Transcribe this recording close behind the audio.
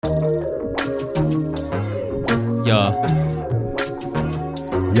Yeah.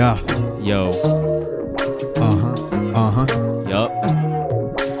 Yeah. Yo. Yup.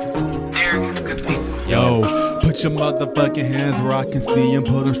 Derek is good people. Yo, put your motherfucking hands where I can see and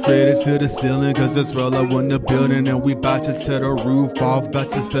pull them straight into the ceiling. Cause it's roll up in the building and we bout to tear the roof off.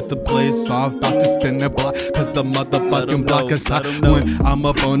 About to set the place off, about to spin the block. Cause the motherfucking block is hot when I'm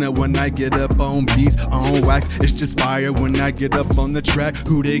up on it. When I get up on beats, on wax, it's just fire. When I get up on the track,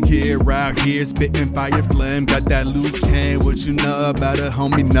 who they get around here? Spitting fire flame, got that Luke Kane. What you know about it,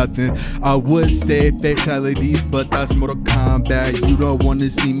 homie? Nothing. I would say fatality, but that's Mortal Kombat. You don't wanna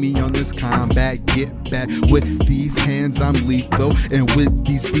see me on this combat. Get back with these hands, I'm lethal. And with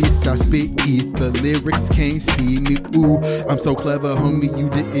these beats, I spit ether. Lyrics can't see me. Ooh, I'm so clever, homie. You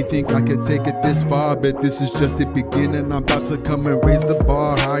didn't think I could take it this far, but this is just the beginning. I'm about to come and raise the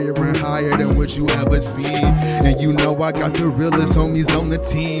bar higher and higher than what you ever seen. And you know I got the realest homies on the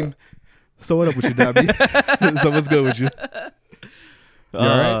team. So what up with you, Dabby? So what's good with you? You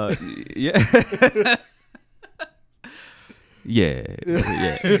all right? Yeah. Yeah.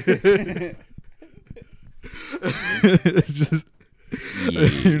 Just, Yeah.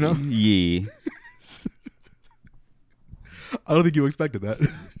 you know? Yeah. I don't think you expected that.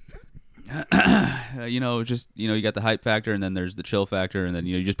 You got the hype factor, and then there's the chill factor, and then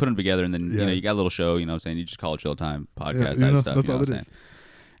you just put them together, and then you got a little show. You know what I'm saying? You just call it Chill Time podcast type stuff. That's all it is.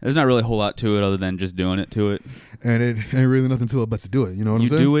 There's not really a whole lot to it other than just doing it to it. And it ain't really nothing to it but to do it. You know what I'm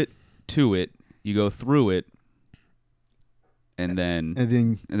saying? You do it to it. You go through it, and then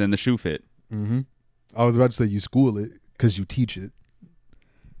the shoe fit. Mm-hmm. I was about to say you school it because you teach it.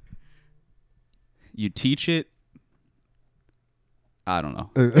 You teach it. I don't know.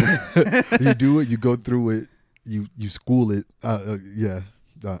 You do it. You go through it. You school it. Yeah.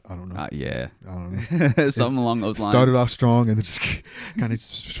 I don't know. Yeah. I don't know. Something along those lines. Started off strong and then just kind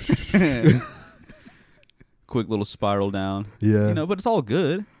of quick little spiral down. Yeah. But it's all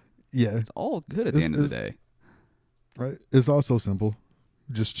good. Yeah. It's all good at the end of the day. Right. It's all so simple.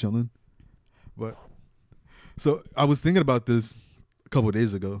 Just chilling. But so I was thinking about this a couple of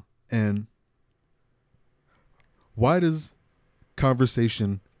days ago, and why does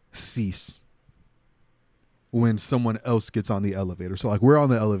conversation cease when someone else gets on the elevator? So like we're on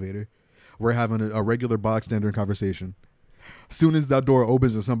the elevator, we're having a regular box standard conversation. As soon as that door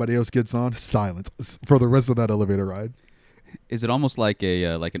opens and somebody else gets on, silence for the rest of that elevator ride. Is it almost like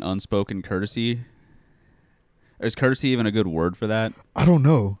an unspoken courtesy? Or is courtesy even a good word for that? I don't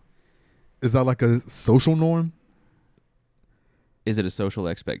know. Is that like a social norm? Is it a social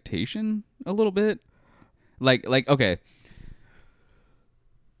expectation a little bit? Like okay.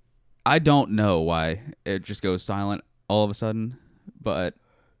 I don't know why it just goes silent all of a sudden, but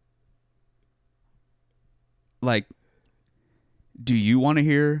like, do you want to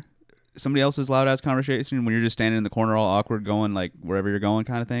hear somebody else's loud ass conversation when you're just standing in the corner all awkward going like wherever you're going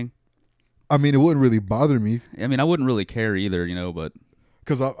kind of thing? I mean, it wouldn't really bother me. I mean, I wouldn't really care either, but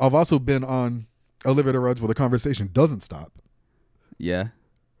because I've also been on elevator rides where the conversation doesn't stop. Yeah.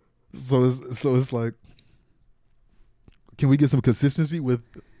 So it's like, can we get some consistency with?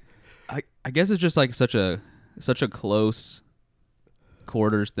 I guess it's just like such a close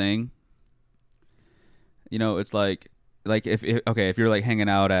quarters thing. It's like if you're like hanging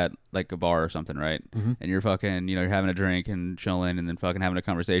out at like a bar or something, right? Mm-hmm. And you're fucking, you're having a drink and chilling and then fucking having a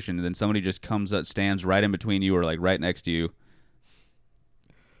conversation, and then somebody just comes up, stands right in between you or like right next to you.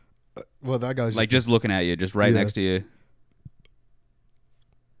 Well, that guy's like just looking at you, just right next to you.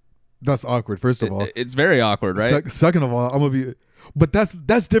 That's awkward. First of all, it's very awkward, right? Second of all, I'm gonna be, but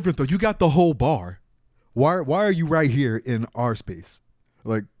that's different though. You got the whole bar. Why are you right here in our space?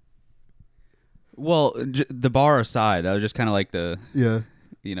 Like, well, the bar aside, that was just kind of like the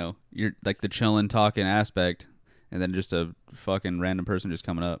you're like the chilling, talking aspect, and then just a fucking random person just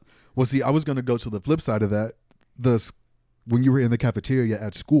coming up. Well, see, I was gonna go to the flip side of that. When you were in the cafeteria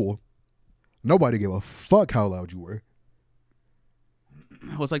at school, nobody gave a fuck how loud you were.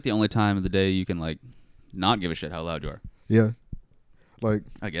 Well, it's like the only time of the day you can like not give a shit how loud you are. Yeah. Like,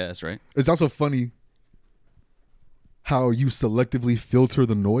 I guess, right? It's also funny how you selectively filter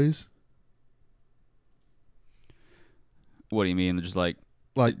the noise. What do you mean? Just like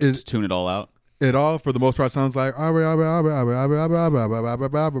just tune it all out? It all, for the most part, sounds like, and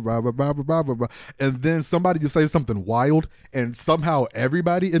then somebody will say something wild, and somehow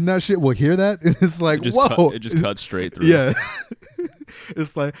everybody in that shit will hear that, and it's like, whoa. It just cuts straight through. Yeah.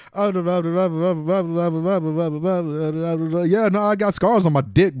 It's like, yeah, no, I got scars on my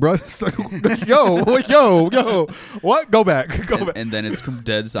dick, bro. It's like, yo, what? Go back. And then it's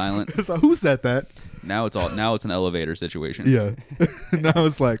dead silent. It's like, who said that? Now it's an elevator situation. Yeah. Now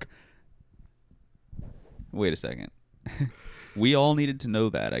it's like, wait a second. We all needed to know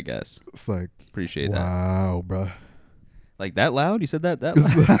that, I guess. it's like, Appreciate that. wow, bro. Like that loud? You said that loud?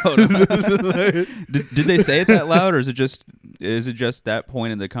 did they say it that loud, or is it just that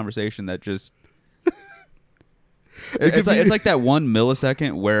point in the conversation that just it's like that 1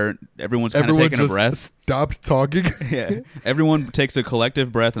 millisecond where everyone's kind of taking a breath. Stopped talking. Yeah. Everyone takes a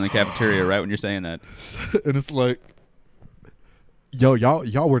collective breath in the cafeteria right when you're saying that. And it's like, yo,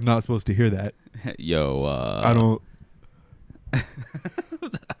 y'all were not supposed to hear that. Yo, I don't.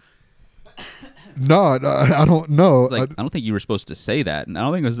 No, I don't know. It's like, I don't think you were supposed to say that, and I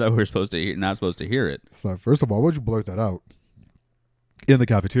don't think it was that we were supposed to not supposed to hear it. It's like, first of all, why'd you blurt that out in the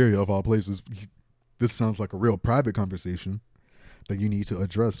cafeteria of all places? This sounds like a real private conversation that you need to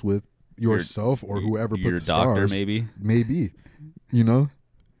address with yourself or whoever put your the doctor, stars. maybe. You know,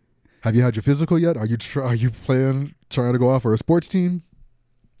 have you had your physical yet? Are you trying to go out for a sports team?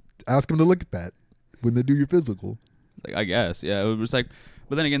 Ask them to look at that when they do your physical. Like, I guess, yeah. It was like,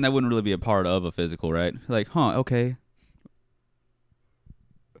 but then again, that wouldn't really be a part of a physical, right? Like, okay.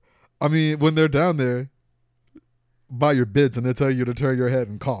 I mean, when they're down there by your bits and they tell you to turn your head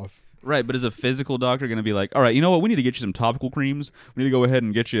and cough. Right, but is a physical doctor going to be like, all right, you know what? We need to get you some topical creams. We need to go ahead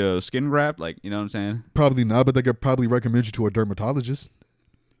and get you a skin graft. Like, you know what I'm saying? Probably not, but they could probably recommend you to a dermatologist.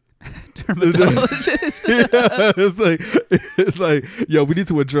 Dermatologist? Yeah, it's like, yo, we need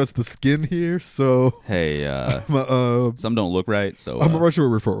to address the skin here. So, hey, some don't look right. So I'm gonna write you a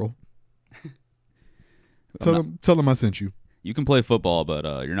referral. Tell them I sent you. You can play football, but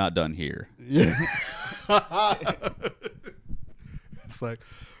you're not done here. Yeah. It's like,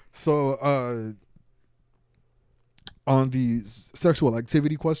 so on the sexual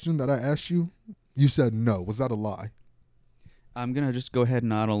activity question that I asked you, you said no. Was that a lie? I'm gonna just go ahead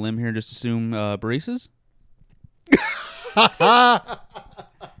and out on a limb here and just assume braces. Yeah,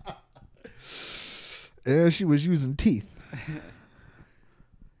 she was using teeth.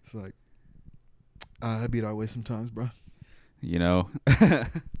 It's like, I beat our way sometimes, bro. You know.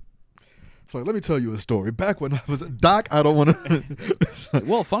 So let me tell you a story. Back when I was Doc, I don't want to.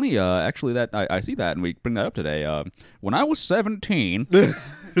 Well, funny, actually, that I see that, and we bring that up today. When I was 17.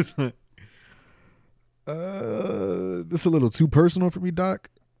 This is a little too personal for me, Doc.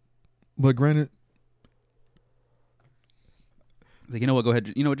 But granted. Like, you know what? Go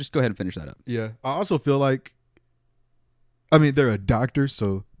ahead. You know what? Just go ahead and finish that up. Yeah. I also feel like, I mean, they're a doctor,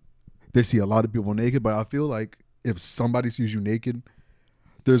 so they see a lot of people naked, but I feel like if somebody sees you naked,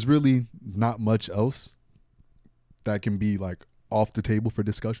 there's really not much else that can be like off the table for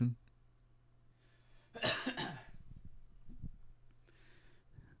discussion.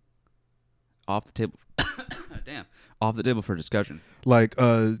 Off the table. Damn. Off the table for discussion. Like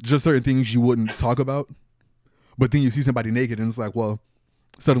just certain things you wouldn't talk about. But then you see somebody naked and it's like, well,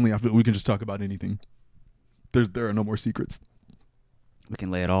 suddenly I feel we can just talk about anything. There are no more secrets. We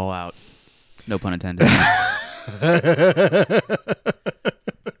can lay it all out. No pun intended.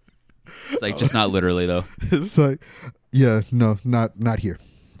 It's like, just not literally though. It's like, yeah, no, not here.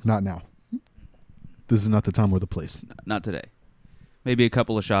 Not now. This is not the time or the place. Not today. Maybe a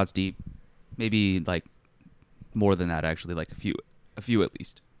couple of shots deep. Maybe like more than that, actually, like a few at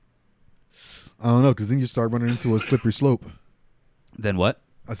least. I don't know, because then you start running into a slippery slope. Then what?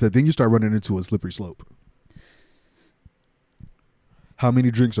 I said, then you start running into a slippery slope. How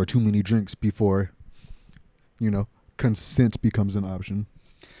many drinks are too many drinks before, consent becomes an option?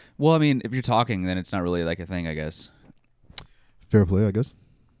 Well, I mean, if you're talking, then it's not really like a thing, I guess. Fair play, I guess.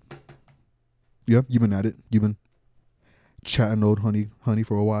 Yeah, you've been at it. You've been chatting old honey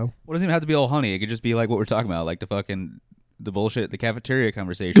for a while. Well, it doesn't even have to be old honey. It could just be like what we're talking about, like the bullshit, the cafeteria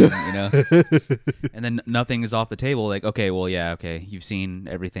conversation, And then nothing is off the table. Like, okay, well, yeah, okay, you've seen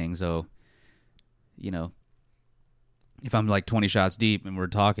everything, so, if I'm like 20 shots deep and we're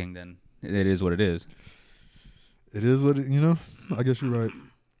talking, then it is what it is. It is what it, I guess you're right.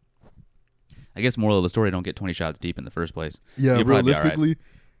 I guess moral of the story, don't get 20 shots deep in the first place. Yeah, realistically,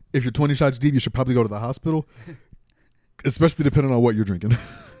 if you're 20 shots deep, you should probably go to the hospital, especially depending on what you're drinking.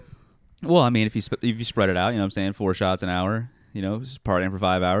 Well, I mean, if you spread it out, you know what I'm saying, 4 shots an hour, just partying for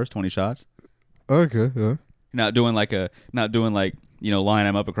 5 hours, 20 shots. Okay, yeah. Not doing like, line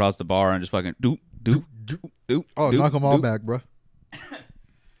them up across the bar and just fucking doop. Oh, knock them all back, bro.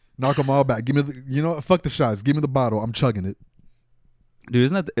 Knock them all back. Give me fuck the shots. Give me the bottle. I'm chugging it.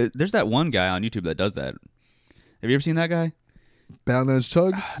 Dude, there's that one guy on YouTube that does that. Have you ever seen that guy? Badlands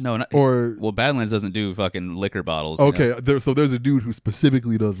Chugs? No, not, well, Badlands doesn't do fucking liquor bottles. Okay, so there's a dude who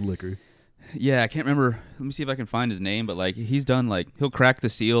specifically does liquor. Yeah, I can't remember. Let me see if I can find his name, but like he's done like he'll crack the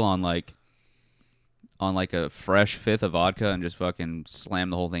seal on like on like a fresh fifth of vodka and just fucking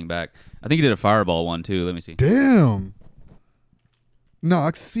slammed the whole thing back. I think he did a Fireball one too. Let me see. Damn. Nah,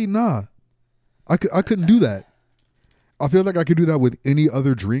 I couldn't do that. I feel like I could do that with any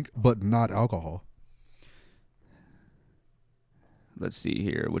other drink, but not alcohol. Let's see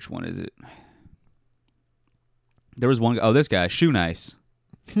here. Which one is it? There was one. Oh, this guy, Shoe Nice.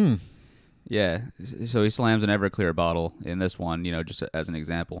 Yeah. So he slams an Everclear bottle in this one, just as an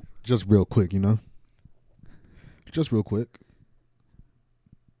example. Just real quick, Just real quick.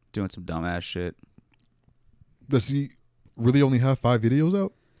 Doing some dumbass shit. Does he really only have 5 videos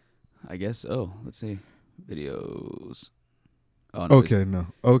out? I guess so. Let's see. Videos. Oh, no.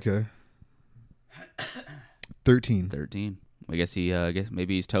 Okay. 13. 13. I guess I guess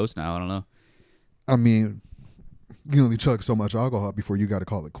maybe he's toast now. I don't know. I mean, you only chug so much alcohol before you got to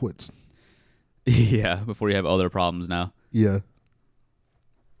call it quits. Yeah, before you have other problems now. Yeah.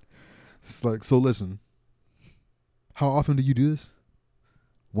 It's like, so listen. How often do you do this?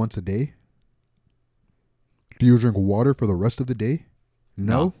 Once a day? Do you drink water for the rest of the day?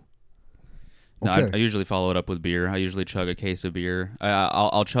 No? No, Okay. I usually follow it up with beer. I usually chug a case of beer.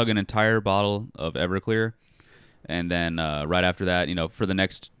 I'll chug an entire bottle of Everclear, and then right after that, for the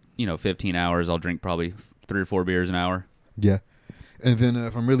next 15 hours, I'll drink probably 3 or 4 beers an hour. Yeah. And then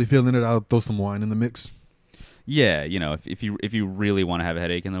if I'm really feeling it, I'll throw some wine in the mix. Yeah, if you really want to have a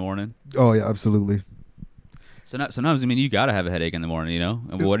headache in the morning. Oh, yeah, absolutely. So sometimes, you got to have a headache in the morning,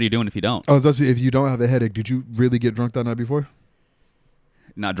 And what are you doing if you don't? I was about to say, if you don't have a headache, did you really get drunk that night before?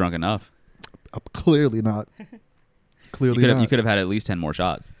 Not drunk enough. Clearly not. Clearly not. You could have had at least 10 more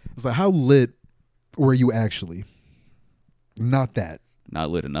shots. It's like, how lit were you actually? Not that. Not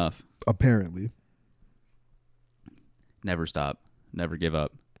lit enough. Apparently. Never stop. Never give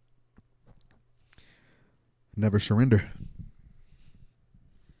up. Never surrender.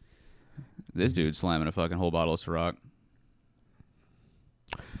 This dude's slamming a fucking whole bottle of Ciroc.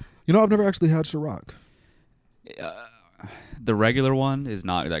 I've never actually had Ciroc. The regular one is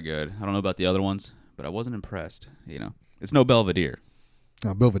not that good. I don't know about the other ones, but I wasn't impressed. It's no Belvedere.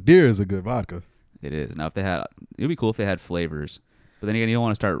 Now, Belvedere is a good vodka. It is. Now, it'd be cool if they had flavors. But then again, you don't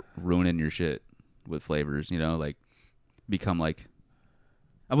want to start ruining your shit with flavors, like become like,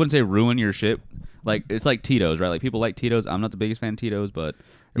 I wouldn't say ruin your shit. Like, it's like Tito's, right? Like, people like Tito's. I'm not the biggest fan of Tito's, but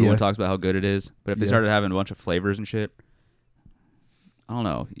everyone talks about how good it is. But if they started having a bunch of flavors and shit, I don't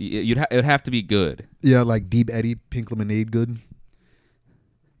know. It would have to be good. Yeah, like Deep Eddy, pink lemonade good.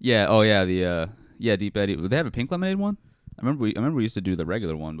 Yeah. Oh, yeah. Deep Eddy. Would they have a pink lemonade one? I remember we used to do the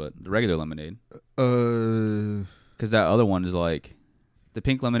regular one, but the regular lemonade. Because that other one is like the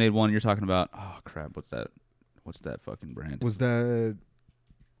pink lemonade one you're talking about. Oh crap! What's that fucking brand? Was that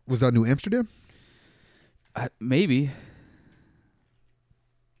New Amsterdam? Maybe.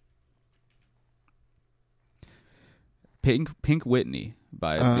 Pink Whitney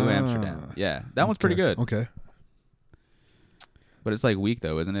by New Amsterdam. Yeah, that one's pretty good. Okay. But it's like weak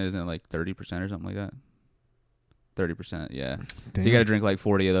though, isn't it? Isn't it like 30% or something like that? 30%, yeah. Damn. So you got to drink like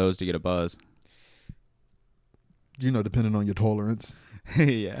 40 of those to get a buzz. Depending on your tolerance.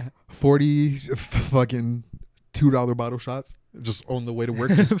 Yeah. 40 fucking $2 bottle shots just on the way to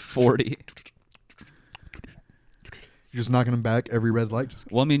work. 40. You're just knocking them back every red light.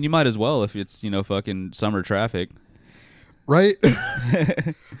 Well, you might as well if it's, fucking summer traffic. Right?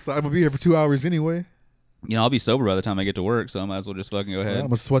 So I'm going to be here for 2 hours anyway. I'll be sober by the time I get to work, so I might as well just fucking go ahead. I'm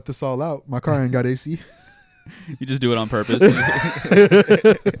going to sweat this all out. My car ain't got AC. You just do it on purpose.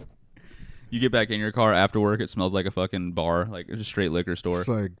 You get back in your car after work, it smells like a fucking bar, like a straight liquor store. It's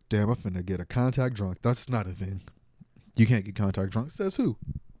like, damn, I'm finna get a contact drunk. That's not a thing. You can't get contact drunk. Says who?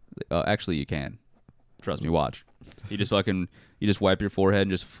 Actually, you can. Trust me, watch. You just wipe your forehead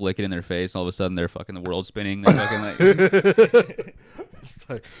and just flick it in their face, and all of a sudden they're fucking the world spinning. They're fucking like, it's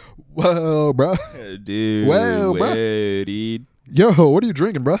like, whoa, bro. Dude, whoa, bro. Dude. Yo, what are you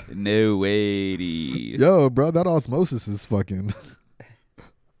drinking, bro? No way, dude. Yo, bro, that osmosis is fucking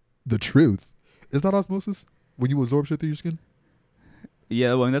the truth. Is that osmosis when you absorb shit through your skin?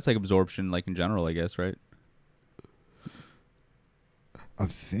 Yeah, well, that's like absorption, like in general, I guess, right? I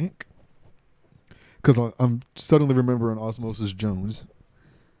think. Because I'm suddenly remembering Osmosis Jones.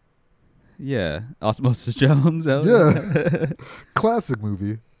 Yeah, Osmosis Jones. Yeah. Classic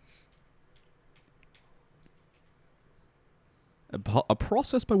movie. A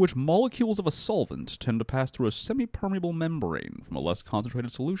process by which molecules of a solvent tend to pass through a semi-permeable membrane from a less concentrated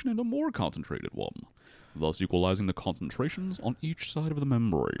solution into a more concentrated one, thus equalizing the concentrations on each side of the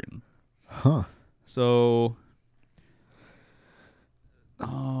membrane. Huh. So,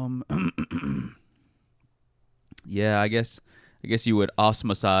 yeah, I guess you would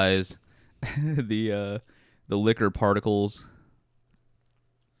osmosize the liquor particles,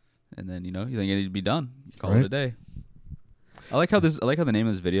 and then you think it need to be done. You call it a day. I like how the name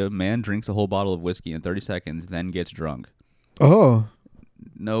of this video: man drinks a whole bottle of whiskey in 30 seconds, then gets drunk. Oh,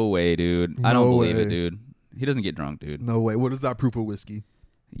 no way, dude! I don't believe it, dude. He doesn't get drunk, dude. No way. What is that proof of whiskey?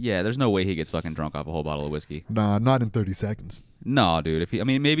 Yeah, there's no way he gets fucking drunk off a whole bottle of whiskey. Nah, not in 30 seconds. No, dude.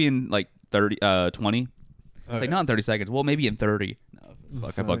 Maybe in like 20. Like not in 30 seconds. Well, maybe in 30. No,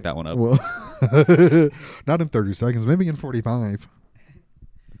 fuck, I fucked that one up. Well, not in 30 seconds. Maybe in 45.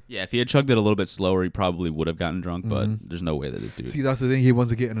 Yeah, if he had chugged it a little bit slower, he probably would have gotten drunk. But there's no way that this dude. See, that's the thing. He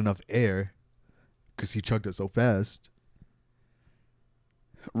wasn't getting enough air because he chugged it so fast.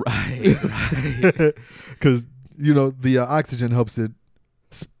 Right. Because the oxygen helps it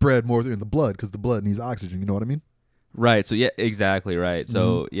spread more in the blood because the blood needs oxygen. You know what I mean? Right. So yeah, exactly right.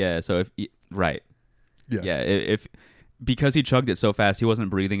 So So if right. Yeah. If because he chugged it so fast, he wasn't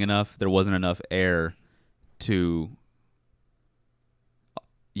breathing enough. There wasn't enough air to.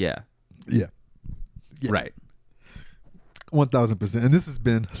 Yeah. Right. 1000%. And this has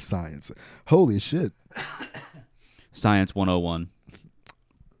been science. Holy shit. Science 101.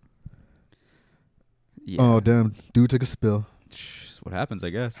 Yeah. Oh damn! Dude took a spill. That's what happens, I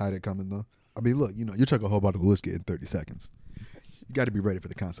guess. Hide it coming though. I mean, look, you chug a whole bottle of whiskey in 30 seconds. You got to be ready for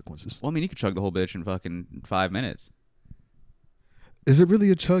the consequences. Well, I mean, you could chug the whole bitch in fucking 5 minutes. Is it really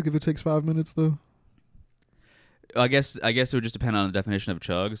a chug if it takes 5 minutes though? I guess it would just depend on the definition of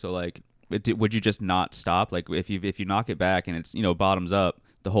chug. So like, would you just not stop? Like if you knock it back and it's bottoms up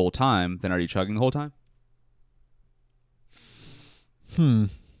the whole time, then are you chugging the whole time?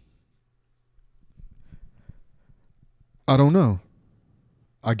 I don't know.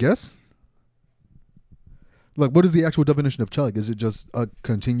 I guess. Like, what is the actual definition of chug? Is it just a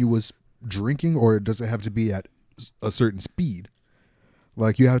continuous drinking, or does it have to be at a certain speed?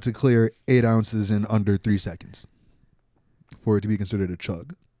 Like, you have to clear 8 ounces in under 3 seconds for it to be considered a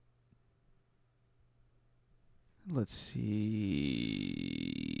chug. Let's see.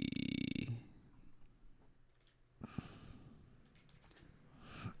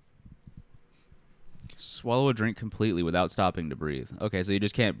 Swallow a drink completely without stopping to breathe. Okay, so you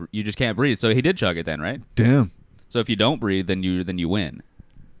just can't breathe. So he did chug it then, right? Damn. So if you don't breathe, then you win.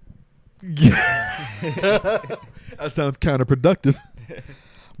 That sounds counterproductive.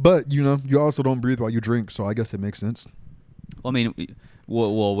 But you also don't breathe while you drink, so I guess it makes sense. Well, I mean,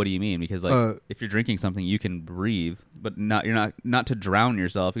 well, what do you mean? Because like, if you're drinking something, you can breathe, but you're not to drown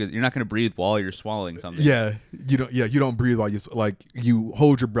yourself, because you're not going to breathe while you're swallowing something. Yeah, you don't breathe while you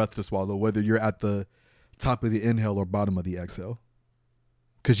hold your breath to swallow, whether you're at the top of the inhale or bottom of the exhale.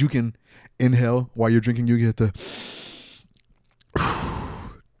 Because you can inhale while you're drinking, you get the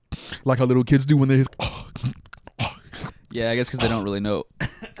like how little kids do when they. Yeah, I guess because they don't really know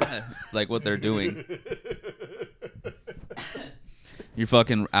like what they're doing. You're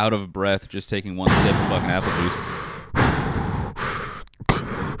fucking out of breath just taking one sip of fucking apple juice.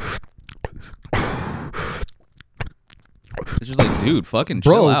 It's just like, dude, fucking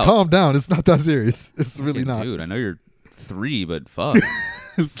chill out. Bro, calm down. It's not that serious. It's really not. Dude, I know you're 3, but fuck.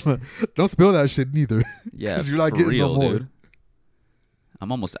 Don't spill that shit neither. Yeah, because you're not for getting real, no more. dude.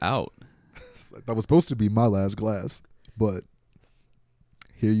 I'm almost out. That was supposed to be my last glass, but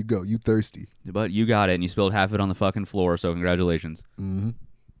here you go. You thirsty. But you got it, and you spilled half of it on the fucking floor, so congratulations. Mm-hmm.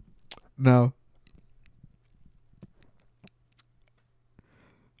 Now,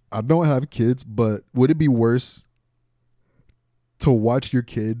 I don't have kids, but would it be worse to watch your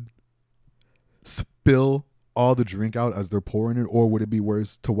kid spill all the drink out as they're pouring it, or would it be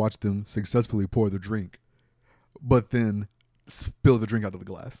worse to watch them successfully pour the drink, but then spill the drink out of the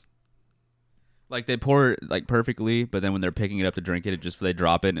glass? Like they pour it like perfectly, but then when they're picking it up to drink it, they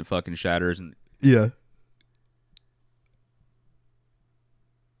drop it and it fucking shatters. And yeah,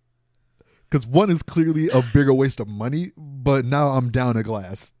 because one is clearly a bigger waste of money, but now I'm down a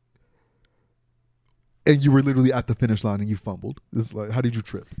glass. And you were literally at the finish line and you fumbled. It's like, how did you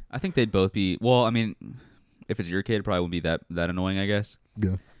trip? I think they'd both be. Well, I mean, if it's your kid, it probably wouldn't be that annoying, I guess.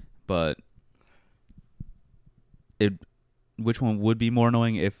 Yeah. But which one would be more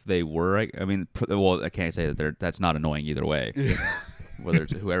annoying if they were? I mean, well, I can't say that that's not annoying either way. Yeah. Whether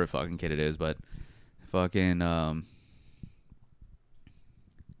it's whoever fucking kid it is, but fucking damn,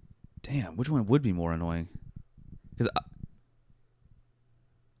 which one would be more annoying? Because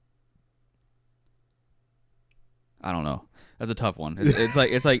I don't know. That's a tough one. It's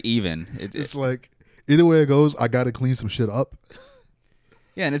like even. It's like either way it goes, I gotta clean some shit up.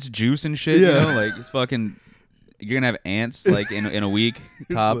 Yeah, and it's juice and shit. Yeah. Like it's fucking. You're gonna have ants like in a week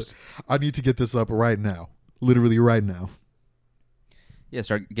tops. Like, I need to get this up right now, literally right now. Yeah,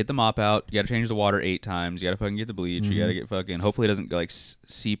 get the mop out. You got to change the water 8 times. You got to fucking get the bleach. You got to get fucking. Hopefully, it doesn't like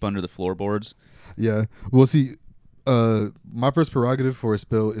seep under the floorboards. Yeah. Well, see, my first prerogative for a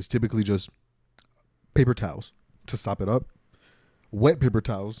spill is typically just paper towels to stop it up. Wet paper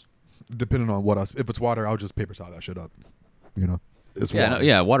towels, depending on what else. If it's water, I'll just paper towel that shit up. You know, it's Yeah, water.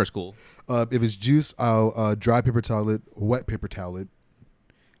 yeah, water's cool. If it's juice, I'll dry paper towel it, wet paper towel it,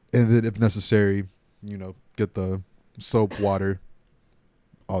 and then if necessary, you know, get the soap, water,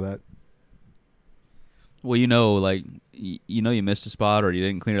 all that. Well, you know, like you know, you missed a spot or you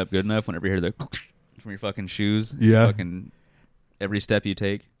didn't clean it up good enough. Whenever you hear the from your fucking shoes, Yeah. fucking every step you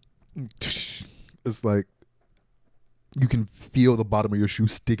take. It's like you can feel the bottom of your shoe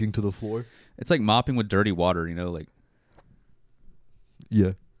sticking to the floor. It's like mopping with dirty water. You know, like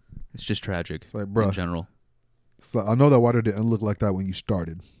Yeah. it's just tragic. It's like, bruh. in general. So I know that water didn't look like that when you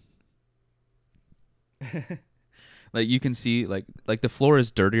started. Like you can see, like the floor is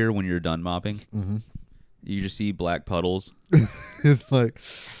dirtier when you're done mopping. Mm-hmm. You just see black puddles. It's like,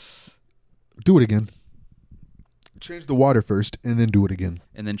 do it again. Change the water first, and then do it again.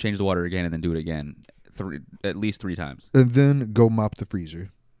 And then change the water again, and then do it again, at least 3 times And then go mop the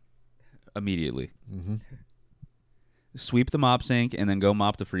freezer. immediately. Mm-hmm. Sweep the mop sink, and then go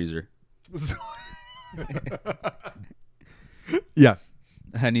mop the freezer. Yeah.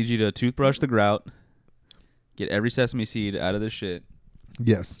 I need you to toothbrush the grout, get every sesame seed out of this shit.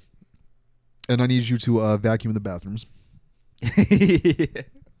 Yes. And I need you to vacuum the bathrooms.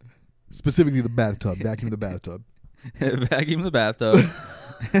 Specifically the bathtub. Vacuum the bathtub. Vacuum the bathtub.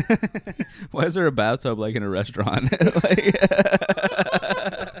 Why is there a bathtub like in a restaurant? Like,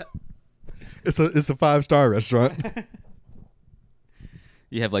 It's a 5-star restaurant.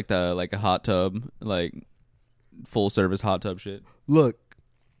 you have like a hot tub, like full service hot tub shit. Look,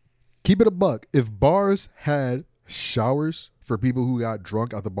 keep it a buck. If bars had showers for people who got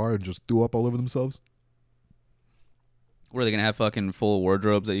drunk at the bar and just threw up all over themselves, What are they gonna have fucking full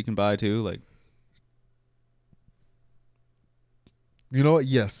wardrobes that you can buy too? Like, you know what?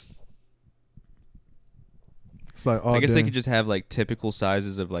 Yes. It's like, oh, I guess they damn. could just have like typical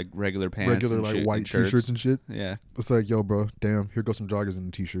sizes of like regular pants, regular and like shit, white and shirts. t-shirts and shit. Yeah, It's like, yo, bro, damn, here goes some joggers and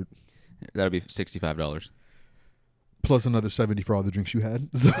a t-shirt. that'd be $65. Plus another 70 for all the drinks you had.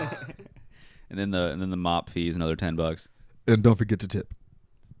 So, And then the mop fee is another $10. and don't forget to tip.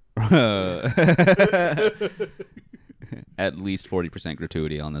 At least 40%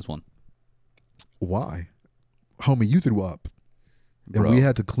 gratuity on this one. Why? Homie, you threw up. And Bro. we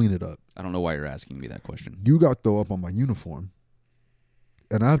had to clean it up. I don't know why you're asking me that question. You got throw up on my uniform.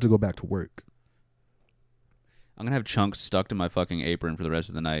 And I have to go back to work. I'm gonna have chunks stuck to my fucking apron for the rest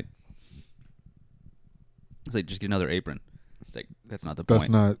of the night. It's like, just get another apron. It's like, that's not the point. That's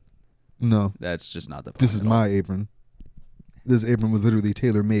not, no. That's just not the point. This is at all. my apron. This apron was literally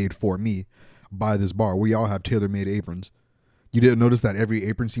tailor-made for me by this bar. We all have tailor-made aprons. You didn't notice that every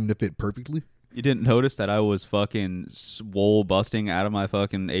apron seemed to fit perfectly? You didn't notice that I was fucking swole busting out of my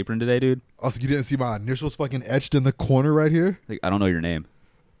fucking apron today, dude? Also, you didn't see my initials fucking etched in the corner right here? Like, I don't know your name.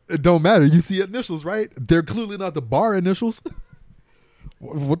 It don't matter. You see initials, right? They're clearly not the bar initials.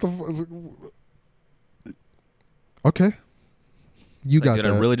 What the fuck? Okay. You Like, got dude,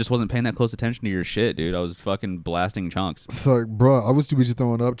 that. I really just wasn't paying that close attention to your shit, dude. I was fucking blasting chunks. So, bro, I was too busy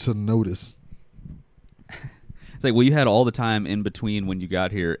throwing up to notice. It's like, well, you had all the time in between when you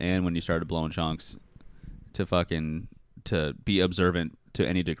got here and when you started blowing chunks to be observant to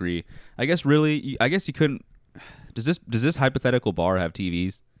any degree. I guess really, I guess you couldn't. Does this hypothetical bar have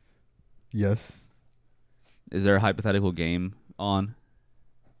TVs? Yes. Is there a hypothetical game on?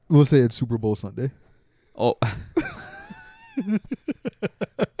 We'll say it's Super Bowl Sunday. Oh.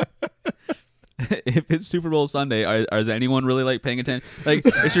 If it's Super Bowl Sunday, is anyone really like paying attention? Like,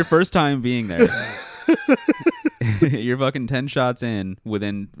 it's your first time being there. You're fucking 10 shots in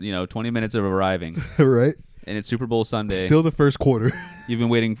within 20 minutes of arriving, Right? and it's Super Bowl Sunday. Still the first quarter. You've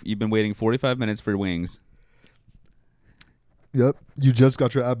been waiting 45 minutes for wings. Yep. You just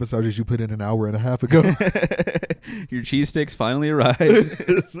got your appetizers you put in an hour and a half ago. Your cheese sticks finally arrived.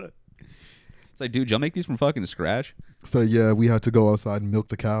 It's like, dude, y'all make these from fucking scratch? So, yeah, we had to go outside and milk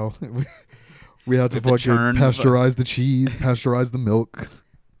the cow. We had to have to churn fucking the pasteurize the cheese, pasteurize the milk.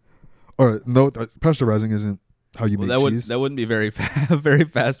 Or, no, pasteurizing isn't how you make cheese. That wouldn't be very very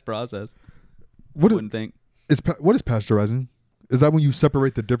fast process. What I is, wouldn't think. what is pasteurizing? Is that when you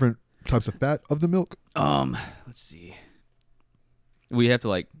separate the different types of fat of the milk? Let's see. We have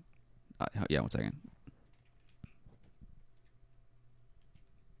to yeah, 1 second.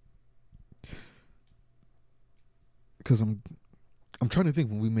 Because I'm trying to think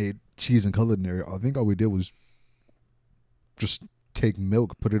when we made cheese and culinary, I think all we did was just take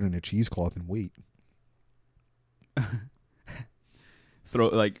milk, put it in a cheesecloth, and wait.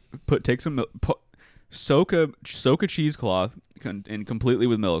 Take some milk, soak a cheesecloth and completely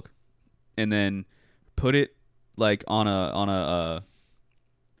with milk, and then put it like on a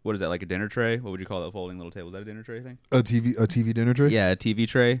what is that, like a dinner tray? What would you call that folding little table? Is that a dinner tray thing? A TV dinner tray? Yeah, a TV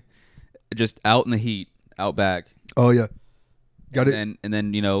tray, just out in the heat, out back. Oh yeah. Got it. And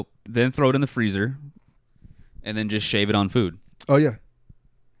then then throw it in the freezer, and then just shave it on food. Oh yeah.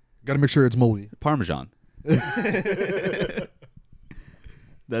 Got to make sure it's moldy. Parmesan.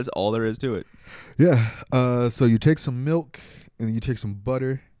 That's all there is to it. Yeah. So you take some milk and you take some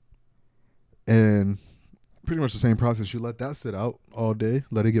butter, and pretty much the same process. You let that sit out all day,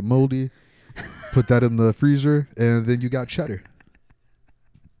 let it get moldy, put that in the freezer, and then you got cheddar.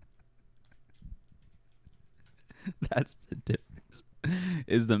 That's the difference.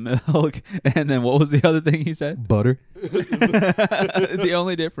 Is the milk, and then what was the other thing he said? Butter. The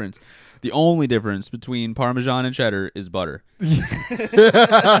only difference between Parmesan and cheddar is butter.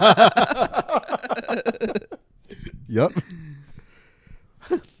 Yep.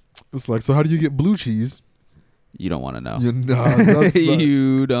 It's like, so how do you get blue cheese? You don't want to know. You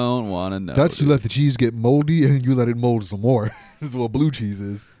don't want to know. That's you let the cheese get moldy and you let it mold some more. This is what blue cheese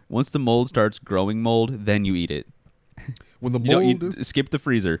is. Once the mold starts growing mold, then you eat it. When the You skip the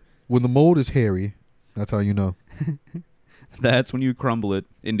freezer. When the mold is hairy, that's how you know. That's when you crumble it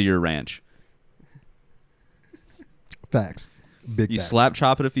into your ranch. Facts. Big You facts. slap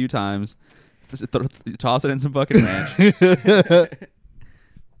chop it a few times, toss it in some fucking ranch, and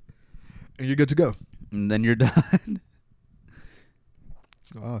you're good to go. and then you're done.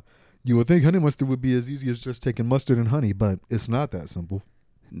 You would think honey mustard would be as easy as just taking mustard and honey, but it's not that simple.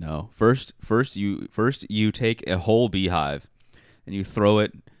 No. First you take a whole beehive and you throw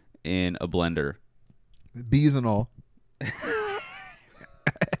it in a blender. Bees and all.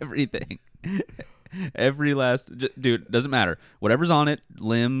 Everything. Every last dude, doesn't matter. Whatever's on it,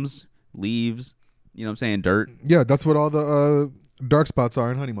 limbs, leaves, you know what I'm saying, dirt. Yeah, that's what all the dark spots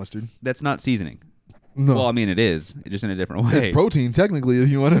are in honey mustard. That's not seasoning. No. Well, I mean it is, just in a different way. It's protein technically if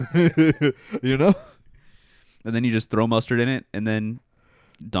you want to you know? And then you just throw mustard in it and then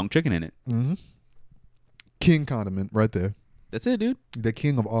dunk chicken in it. Mm-hmm. King condiment right there. That's it, dude. The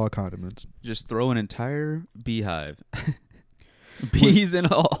king of all condiments. Just throw an entire beehive. Bees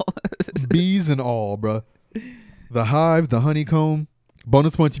and all. Bees and all, bruh. The hive, the honeycomb.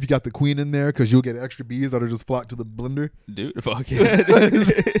 Bonus points if you got the queen in there because you'll get extra bees that'll just flock to the blender. Dude, fuck yeah.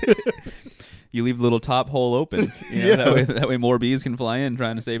 Dude. You leave the little top hole open. You know, Yeah. that way more bees can fly in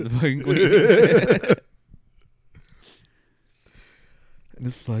trying to save the fucking queen. And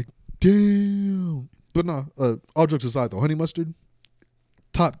it's like, damn. But no, all jokes aside though, honey mustard,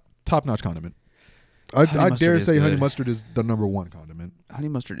 top notch condiment. I mustard dare is say honey good. mustard is the number one condiment. Honey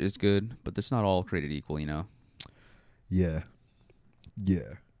mustard is good, but it's not all created equal, you know? Yeah.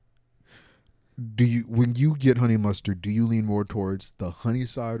 Yeah. When you get honey mustard, do you lean more towards the honey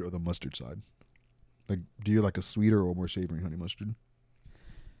side or the mustard side? Like, do you like a sweeter or more savory honey mustard?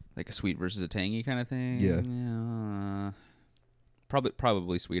 Like a sweet versus a tangy kind of thing? Yeah.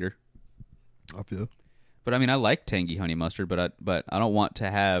 Probably sweeter. I feel. But I mean, I like tangy honey mustard, but I don't want to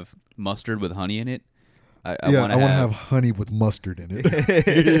have mustard with honey in it. I want to have honey with mustard in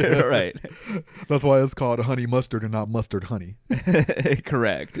it. Right. That's why it's called honey mustard and not mustard honey.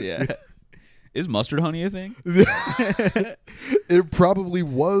 Correct. Yeah. Is mustard honey a thing? It probably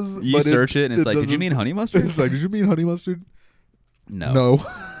was. You but search it and it's like, did you doesn't- mean honey mustard? It's like, did you mean honey mustard? No. No.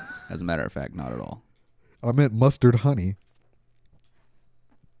 As a matter of fact, not at all. I meant mustard honey.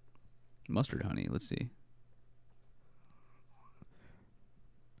 Mustard honey. Let's see.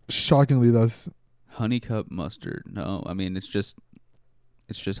 Shockingly, that's Honey cup mustard. No, I mean it's just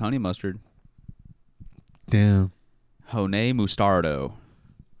honey mustard. damn. Honey Mustardo.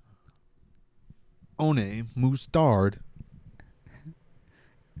 One mustard.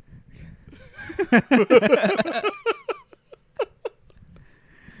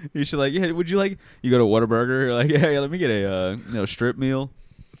 You should like. Yeah, would you like? You go to Whataburger. Like, hey, let me get a strip meal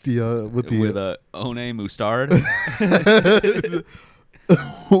The with a One Mustard.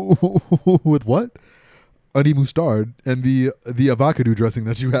 with what? Honey mustard and the avocado dressing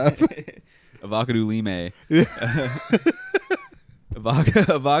that you have. Avocado lime.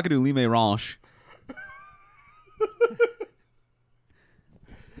 Avocado lime ranch.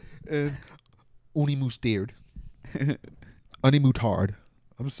 And honey mustard. Honey mutard.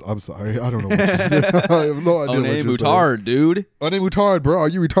 I'm sorry. I don't know what you said. I have no idea what One you Mutard, dude. said. Honey mutard, bro. Are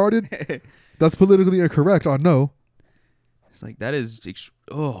you retarded? That's politically incorrect. I know. It's like that is.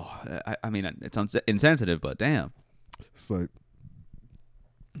 I mean, it's insensitive, but damn. It's like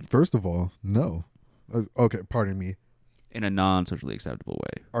First of all, no. Okay, pardon me. In a non-socially acceptable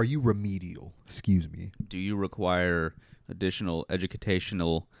way. Are you remedial? Excuse me. Do you require additional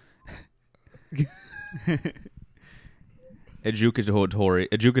educational educatory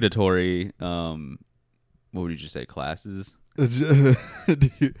what would you say, classes? do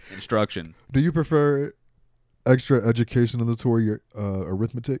Instruction. you prefer extra educationalatory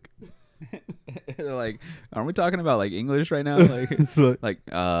arithmetic? They're like, aren't we talking about like English right now? Like,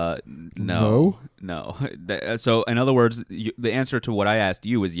 no. So in other words, the answer to what I asked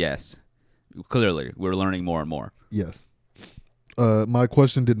you is yes. Clearly, we're learning more and more. Yes. My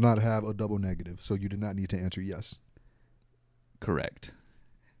question did not have a double negative, so you did not need to answer yes. Correct.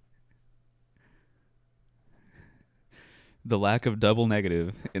 The lack of double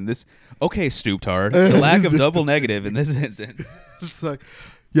negative in this. Okay, stooptard. The lack of double negative in this instance. It's like,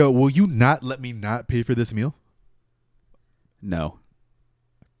 yo, will you not let me not pay for this meal? No.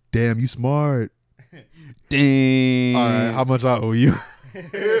 Damn, you smart. Dang. All right, how much I owe you?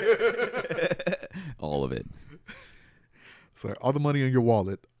 All of it. Sorry, all the money in your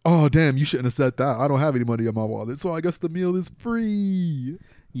wallet. Oh, damn, you shouldn't have said that. I don't have any money in my wallet, so I guess the meal is free.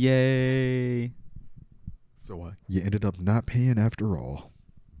 Yay. So you ended up not paying after all.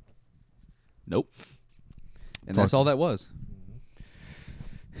 Nope. And that's all that was.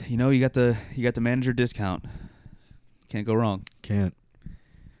 You know, you got the manager discount. Can't go wrong. Can't.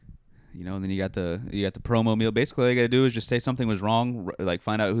 You know, and then you got the promo meal. Basically, all you got to do is just say something was wrong, like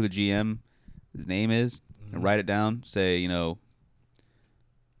find out who the GM his name is, and write it down. Say, you know,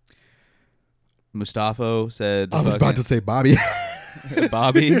 Mustafa said. I was about to say Bobby.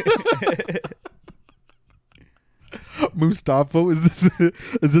 Bobby. Mustafa, is this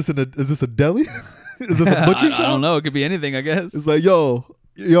a deli? Is this a butcher shop? I don't know. It could be anything, I guess. It's like, yo,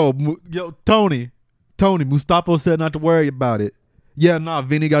 Tony, Mustafa said not to worry about it. Yeah, nah,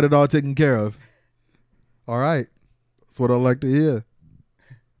 Vinny got it all taken care of. All right, that's what I like to hear.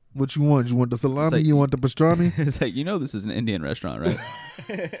 What you want? You want the salami? Like, you want the pastrami? It's like, you know, this is an Indian restaurant, right?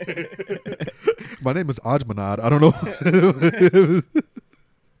 My name is Ajmanad. I don't know.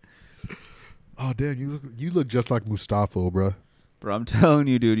 Oh damn, you look just like Mustafa, bro. Bro, I'm telling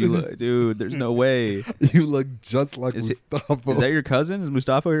you, dude, there's no way. You look just like Mustafa. Is that your cousin? Is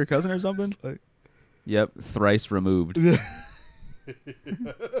Mustafa your cousin or something? Like, yep, thrice removed. it's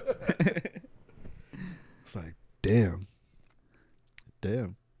like, damn.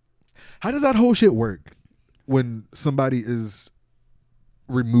 How does that whole shit work when somebody is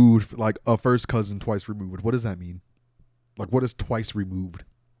removed, like a first cousin twice removed? What does that mean? Like, what does twice removed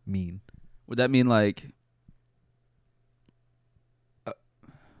mean? Would that mean like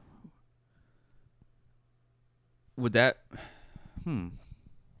would that I'm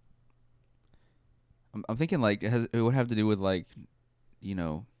thinking like it would have to do with like, you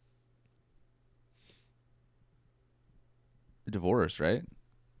know, divorce, right?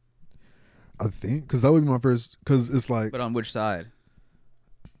 I think because that would be my first, because it's like, But on which side?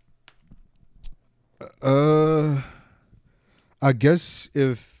 I guess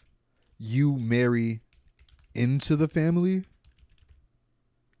if you marry into the family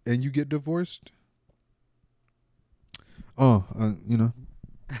and you get divorced, you know,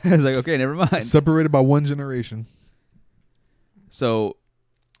 It's like, okay, never mind. separated by one generation. So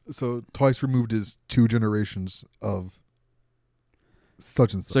Twice removed is 2 generations of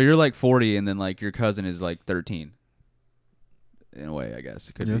such and such. so you're like 40 and then like your cousin is like 13. In a way, I guess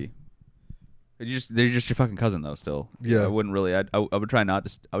it could Yeah. be. They're just your fucking cousin though. Still, Yeah. I wouldn't really. I would try not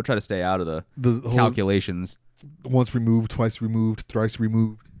to. I would try to stay out of the the whole calculations. once removed, twice removed, thrice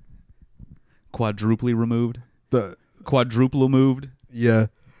removed. Quadruply removed. The Quadruple moved. Yeah,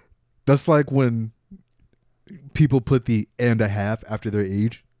 that's like when people put the and a half after their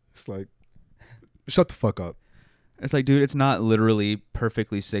age. It's like, shut the fuck up. It's like, dude, it's not literally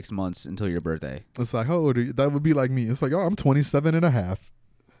perfectly 6 months until your birthday. It's like, how old are you? That would be like me. It's like, oh, I'm 27 and a half.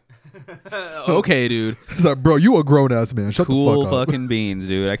 Okay, dude. It's like, bro, you a grown ass man. Shut Cool the fuck up. fucking beans,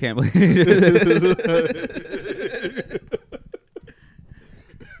 dude. I can't believe it.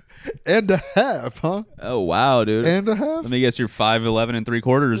 And a half, huh? Oh, wow, dude. And a half? Let me guess, you're 5'11" and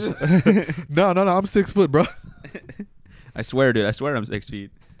 3/4. No, I'm 6 foot, bro. I swear, dude. I swear I'm 6 feet.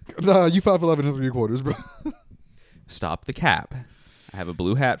 Nah, you 5'11" and 3/4, bro. Stop the cap. I have a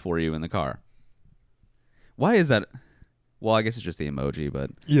blue hat for you in the car. Why is that? Well, I guess it's just the emoji,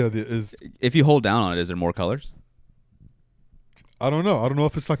 but Yeah, there is. if you hold down on it, is there more colors? I don't know. I don't know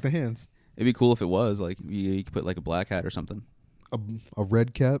if it's like the hands. It'd be cool if it was. Like, you could put like a black hat or something. A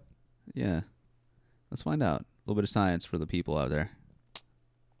red cap. Yeah. Let's find out. A little bit of science for the people out there.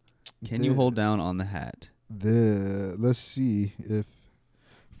 Can you hold down on the hat? Let's see if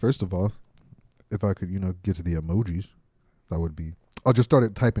First of all, if I could, get to the emojis, that would be. I'll just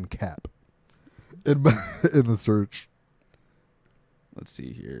start typing cap in in the search. Let's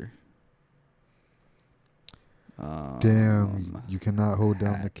see here. Damn, you cannot hold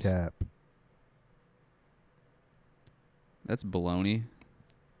down the hat. cap. That's baloney.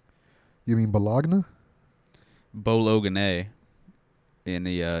 You mean Bologna? Bologna in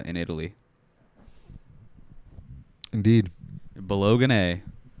Italy. Indeed. Bologna.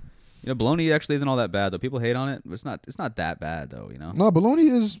 Bologna actually isn't all that bad though. People hate on it, but it's not that bad though, No, bologna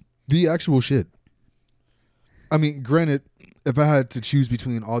is the actual shit. I mean, granted, if I had to choose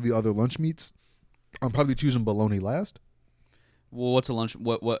between all the other lunch meats, I'm probably choosing bologna last. Well, what's a lunch?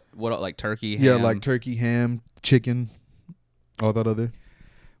 What like turkey? Yeah, ham? like turkey, ham, chicken, all that other.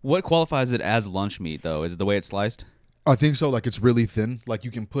 What qualifies it as lunch meat though? Is it the way it's sliced? I think so. Like it's really thin. Like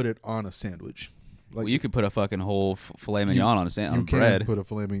you can put it on a sandwich. Like Well, you could put a fucking whole filet mignon on a you can bread. put a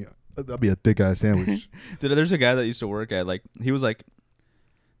filet mignon. That'd be a thick ass sandwich. Dude, there's a guy that used to work at he was like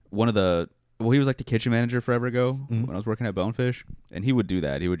one of the he was like the kitchen manager forever ago when I was working at Bonefish, and he would do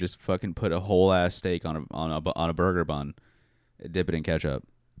that. He would just fucking put a whole ass steak on a burger bun, dip it in ketchup.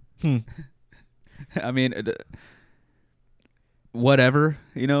 I mean, whatever,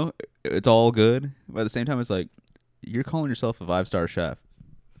 it's all good. But at the same time, it's like you're calling yourself a 5-star chef.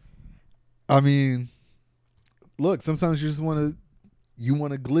 I mean, look, sometimes you want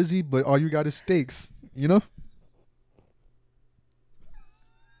a glizzy, but all you got is steaks,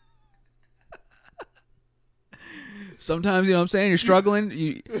 Sometimes, what I'm saying, you're struggling,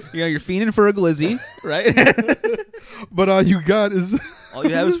 you're fiending for a glizzy, right? But all you got is All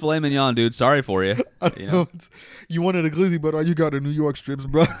you have is filet mignon, dude. Sorry for you. You wanted a glizzy, but all you got are New York strips,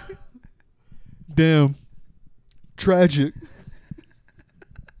 bro. Damn. Tragic.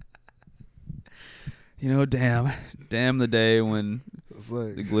 Damn the day when It's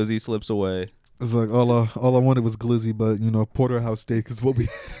like the glizzy slips away. all I wanted was glizzy, but porterhouse steak is what we.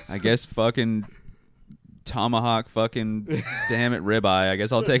 I guess fucking tomahawk, fucking damn it, ribeye. I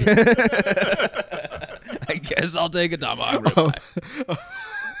guess I'll take it. I guess I'll take a tomahawk ribeye.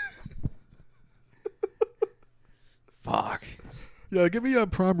 Fuck. Yeah, give me a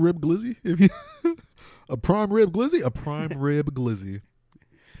prime rib glizzy. If you a prime rib glizzy, a prime rib glizzy.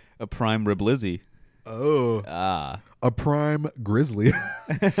 A prime rib lizzy. Oh, a prime grizzly.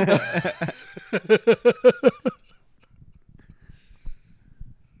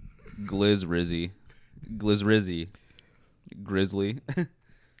 Glizrizzy. Grizzly.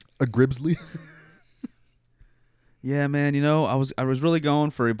 A gribsley. Yeah, man, I was really going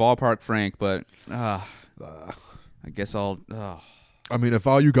for a ballpark Frank, but I guess I'll I mean, if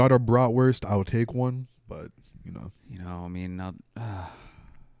all you got are bratwurst, I'll take one, but I mean, I'm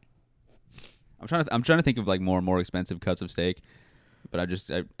trying to think of like more and more expensive cuts of steak, but I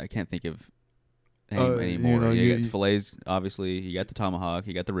can't think of any more. You got fillets, obviously. You got the tomahawk.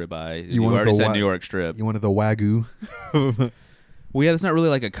 You got the ribeye. You already said New York strip. You wanted the wagyu. Well, yeah, that's not really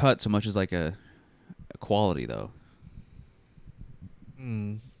like a cut so much as like a quality though.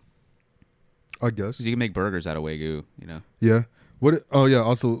 I guess. 'Cause you can make burgers out of wagyu. Yeah. Oh yeah.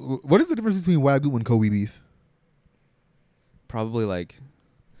 Also, what is the difference between wagyu and Kobe beef? Probably like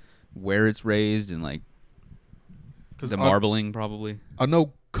where it's raised and like the marbling. Probably. I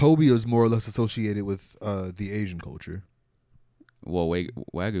know Kobe is more or less associated with the Asian culture. Well,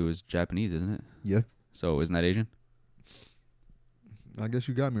 wagyu is Japanese, isn't it? Yeah. So isn't that Asian? I guess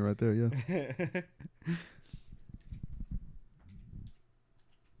you got me right there. Yeah.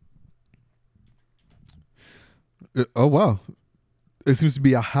 Oh wow. It seems to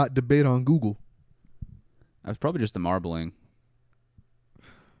be a hot debate on Google. That's probably just the marbling.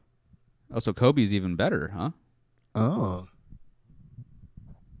 Oh, so Kobe's even better, huh? Oh.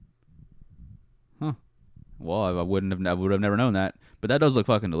 Huh. Well, I would have never known that. But that does look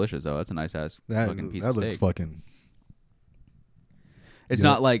fucking delicious, though. That's a nice ass fucking piece of steak. That looks fucking. It's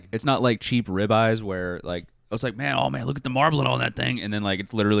not like cheap ribeyes where like I was like, man, look at the marbling on that thing, and then like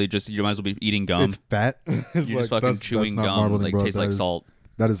it's literally just you might as well be eating gum. It's fat. It's You're just fucking chewing not gum, marbling, like bro. tastes like salt,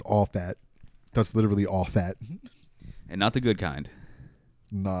 That is all fat. That's literally all fat. and not the good kind.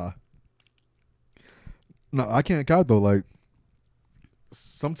 Nah. No, I can't count though. Like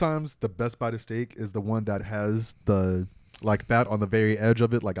sometimes the best bite of steak is the one that has the like fat on the very edge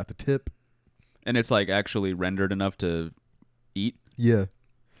of it, like at the tip. And it's like actually rendered enough to eat. Yeah.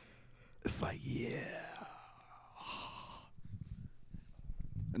 It's like, yeah.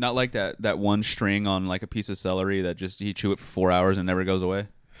 Not like that one string on like a piece of celery that just you chew it for 4 hours and never goes away.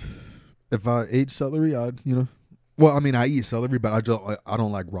 If I ate celery, I'd well, I mean, I eat celery, but I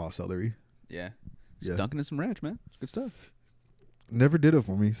don't like raw celery. Yeah. Yeah. Just dunking in some ranch, man. It's good stuff. Never did it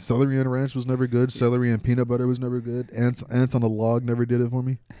for me. Celery and ranch was never good. Celery and peanut butter was never good. Ants on a log never did it for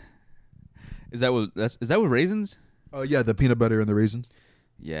me. Is that with raisins? Oh yeah, the peanut butter and the raisins.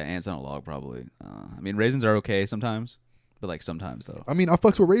 Yeah, ants on a log probably. I mean, raisins are okay sometimes, but like sometimes though. I mean, I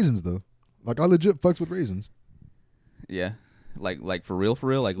fucks with raisins though. Like I legit fucks with raisins. Yeah, like for real,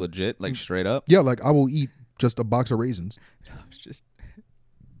 like legit, like straight up. Yeah, like I will eat just a box of raisins. Just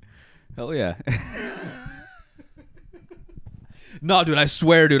hell yeah. No, dude, I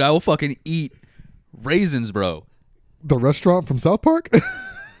swear, dude, I will fucking eat raisins, bro. The restaurant from South Park?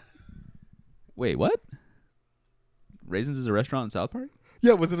 Wait, what? Raisins is a restaurant in South Park?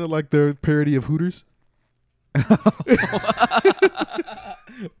 Yeah, wasn't it like their parody of Hooters?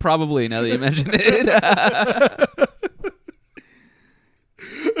 Probably, now that you mention it.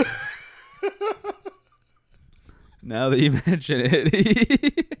 Now that you mention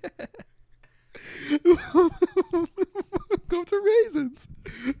it. Go to raisins.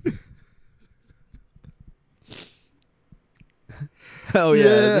 Oh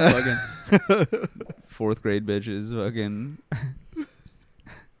yeah. Fucking fourth grade bitches fucking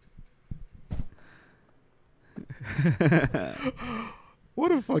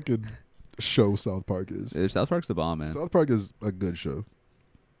What a fucking show South Park is. South Park's the bomb, man. South Park is a good show.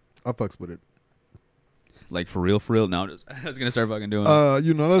 I fucks with it. Like for real. No, I was gonna start fucking doing.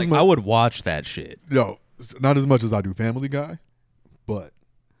 You know, like, I would watch that shit. No, not as much as I do Family Guy, but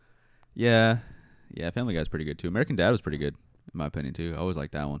yeah. Family Guy's pretty good too. American Dad was pretty good in my opinion too. I always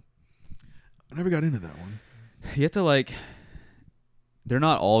liked that one. I never got into that one. You have to like. They're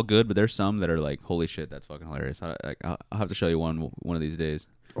not all good, but there's some that are like, holy shit, that's fucking hilarious. I'll have to show you one of these days.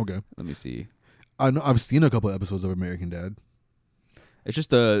 Okay. Let me see. I know I've seen a couple episodes of American Dad. It's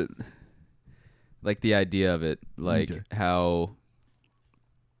just like the idea of it, like how,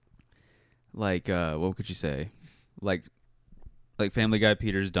 like what could you say, like Family Guy,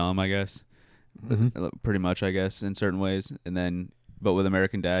 Peter's dumb, I guess, pretty much, I guess, in certain ways, and then but with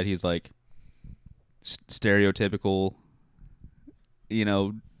American Dad, he's like stereotypical, you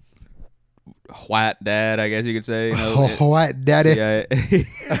know, white dad, I guess you could say. You know, white daddy.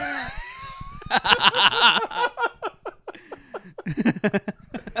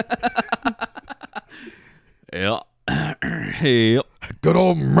 Yep. Good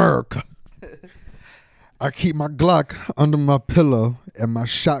old Merc. I keep my Glock under my pillow and my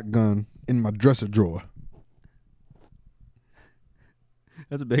shotgun in my dresser drawer.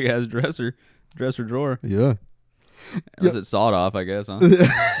 That's a big ass dresser drawer. Yeah. Was it sawed off, I guess, huh?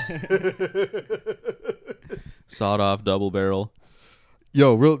 Sawed off double barrel.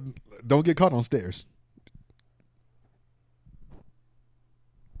 Yo, don't get caught on stairs.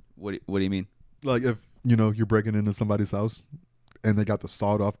 What do you mean? Like if, you know, you're breaking into somebody's house and they got the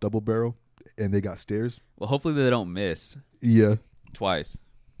sawed off double barrel and they got stairs. Well, hopefully they don't miss. Yeah. Twice.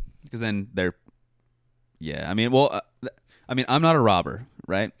 Because then they're... Yeah, I mean, well, I'm not a robber,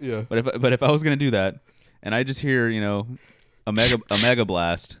 right? Yeah. But if I was going to do that and I just hear, you know, a mega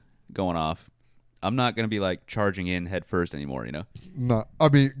blast going off, I'm not going to be like charging in head first anymore, you know? Nah, I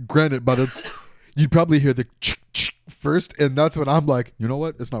mean, granted, but you'd probably hear the first, and that's when I'm like, you know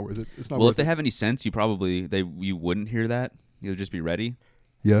what? It's not worth it. It's not. Well, worth if they have any sense, you wouldn't hear that. You'll just be ready.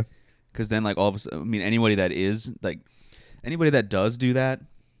 Yeah. Because then, like, all of a sudden, I mean, anybody that does do that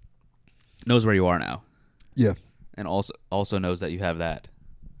knows where you are now. Yeah. And also knows that you have that.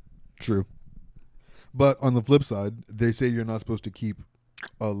 True. But on the flip side, they say you're not supposed to keep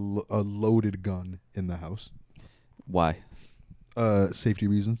a loaded gun in the house. Why? Safety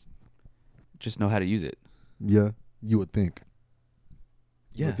reasons. Just know how to use it. Yeah, you would think.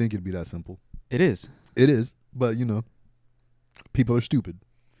 Yeah. You would think it'd be that simple. It is. It is, but you know, people are stupid.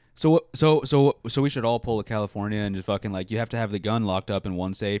 So we should all pull to California and just fucking like you have to have the gun locked up in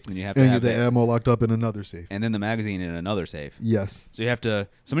one safe, and then you have to have the ammo locked up in another safe, and then the magazine in another safe. Yes. So you have to.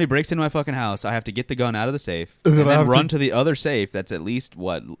 Somebody breaks into my fucking house. I have to get the gun out of the safe, and then run to the other safe. That's at least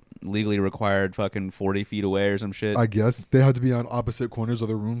what legally required, fucking 40 feet away or some shit. I guess they have to be on opposite corners of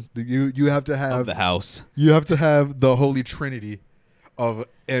the room. You have to have of the house. You have to have the holy trinity of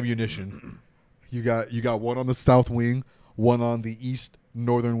ammunition. You got one on the south wing, one on the east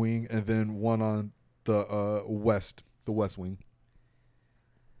northern wing, and then one on the west wing.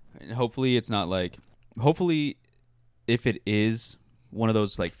 And hopefully it's not like. Hopefully, if it is one of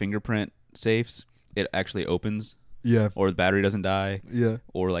those like fingerprint safes, it actually opens. Yeah. Or the battery doesn't die. Yeah.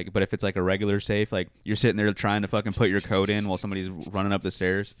 Or like, but if it's like a regular safe, like you're sitting there trying to fucking put your code in while somebody's running up the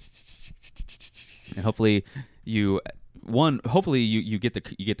stairs, and hopefully you get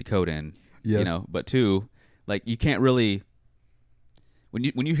the code in. Yeah. You know, but two, like you can't really.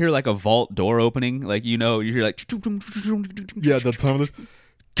 when you hear like a vault door opening, like you hear like Yeah, the tumbler's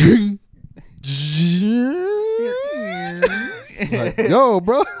king. Like, yo,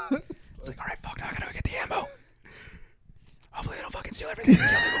 bro. It's like, all right, fuck, now I gotta get the ammo. Hopefully they don't fucking steal everything.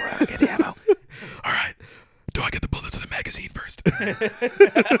 Get the ammo. All right. Do I get the bullets or the magazine first?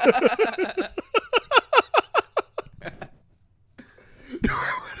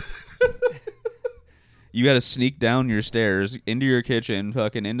 You got to sneak down your stairs into your kitchen,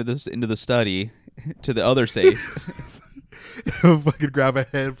 fucking into the study, to the other safe. Fucking grab a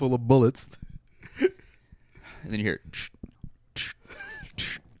handful of bullets. And then you hear.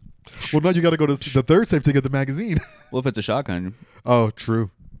 Well, now you got to go to the third safe to get the magazine. Well, if it's a shotgun. Oh, true.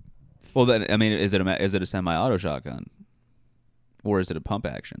 Well, then I mean, is it a semi-auto shotgun, or is it a pump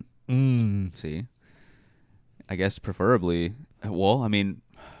action? See, I guess preferably. Well, I mean,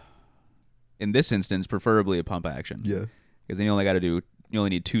 in this instance, preferably a pump action. Yeah. Because then you only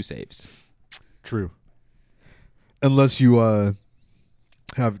need 2 safes. True. Unless you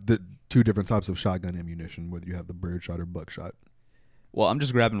have the 2 different types of shotgun ammunition, whether you have the birdshot or buckshot. Well, I'm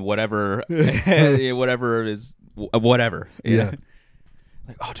just grabbing whatever, whatever it is, whatever. Yeah.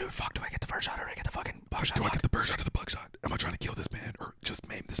 Like, oh, dude, fuck, do I get the birdshot or do I get the fucking buckshot? Do I get the birdshot or the buckshot? Am I trying to kill this man or just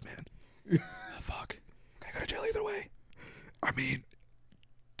maim this man? Fuck. Can I go to jail either way? I mean,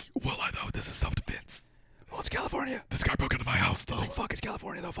 will I though? This is self-defense. Well, it's California. This guy broke into my house though. It's like, fuck, it's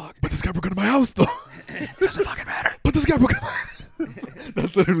California though, fuck. But this guy broke into my house though. It doesn't fucking matter. But this guy broke into my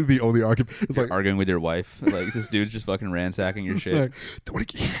That's literally the only argument. It's like arguing with your wife. Like, this dude's just fucking ransacking your shit.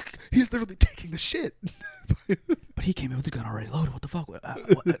 Like, he's literally taking the shit. But he came in with the gun already loaded. What the fuck?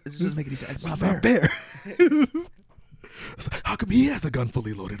 This doesn't make any sense. It's not fair. How come he has a gun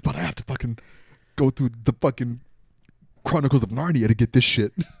fully loaded, but I have to fucking go through the fucking Chronicles of Narnia to get this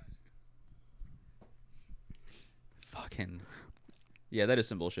shit? Fucking. Yeah, that is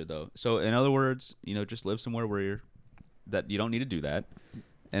some bullshit, though. So, in other words, just live somewhere where you don't need to do that,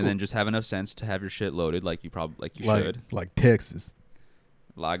 and then just have enough sense to have your shit loaded like you should. Like Texas.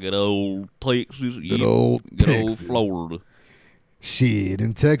 Like good old Texas. Good old Florida. Shit,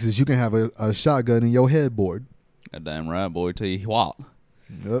 in Texas, you can have a shotgun in your headboard. Goddamn right, boy. Tell you what.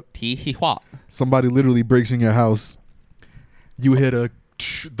 Yep. Tee what. Somebody literally breaks in your house. You hit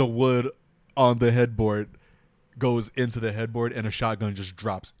the wood on the headboard, goes into the headboard, and a shotgun just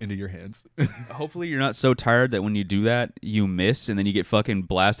drops into your hands. Hopefully you're not so tired that when you do that, you miss, and then you get fucking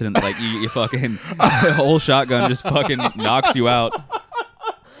blasted, and like you fucking the whole shotgun just fucking knocks you out.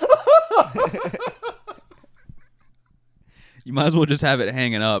 You might as well just have it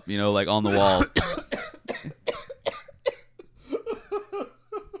hanging up, like on the wall.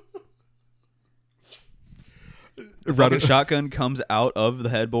 A shotgun comes out of the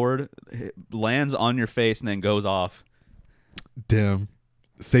headboard, lands on your face, and then goes off. Damn.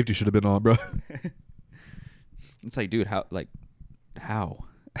 Safety should have been on, bro. It's like, dude, how?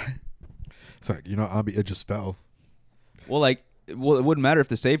 It's like, it just fell. Well, it wouldn't matter if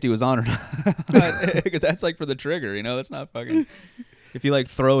the safety was on or not. Because that's like for the trigger, that's not fucking... If you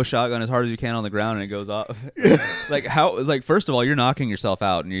throw a shotgun as hard as you can on the ground and it goes off. First of all, you're knocking yourself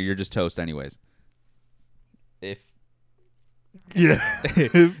out and you're just toast anyways. Yeah.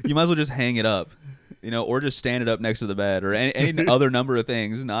 You might as well just hang it up, or just stand it up next to the bed or any other number of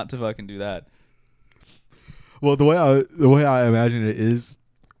things, not to fucking do that. Well, the way I imagine it is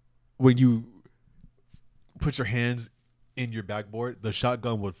when you put your hands in your backboard, the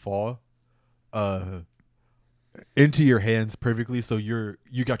shotgun would fall into your hands perfectly, so you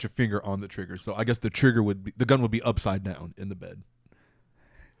got your finger on the trigger. So I guess the gun would be upside down in the bed.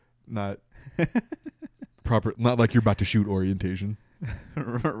 Not proper, not like you're about to shoot orientation.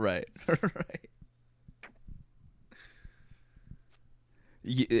 Right.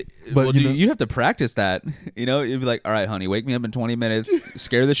 But you'd have to practice that. You'd be like, all right, honey, wake me up in 20 minutes,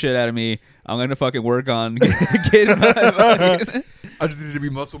 scare the shit out of me. I'm going to fucking work on getting my fucking... I just need to be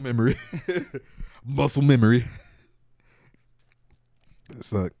muscle memory. Muscle memory.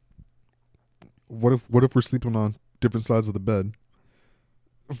 It's like, what if we're sleeping on different sides of the bed?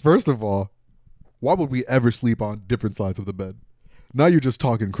 First of all, why would we ever sleep on different sides of the bed? Now you're just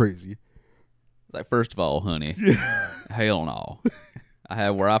talking crazy. First of all, honey, hell no. I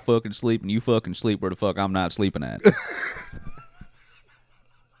have where I fucking sleep and you fucking sleep where the fuck I'm not sleeping at.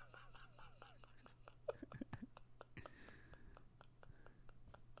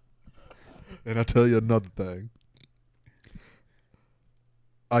 And I'll tell you another thing.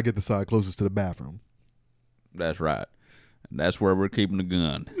 I get the side closest to the bathroom. That's right. That's where we're keeping the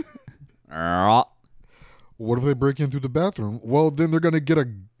gun. What if they break in through the bathroom? Well, then they're going to get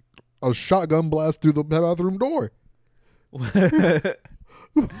a shotgun blast through the bathroom door.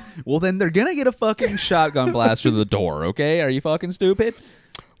 Well, then they're gonna get a fucking shotgun blast through the door. Okay, are you fucking stupid?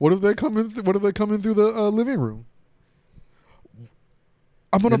 What if they come in? What if they come in through the living room?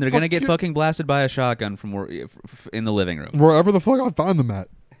 I'm gonna. Then they're gonna get fucking blasted by a shotgun from in the living room. wherever the fuck I find them at.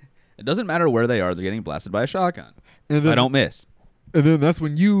 It doesn't matter where they are; they're getting blasted by a shotgun. And then, I don't miss. And then that's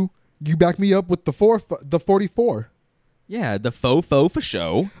when you back me up with the 44. Yeah, the faux for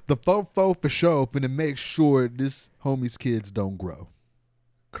show. The faux for show, finna make sure this homie's kids don't grow.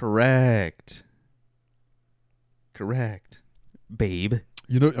 Correct, babe.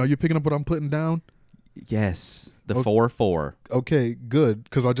 You know, are you picking up what I'm putting down? Yes, the Okay. 4-4. Okay, good,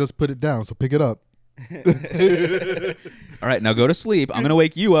 because I just put it down, so pick it up. All right, now go to sleep. I'm gonna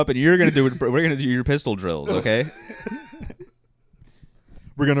wake you up, and you're gonna do. We're gonna do your pistol drills. Okay.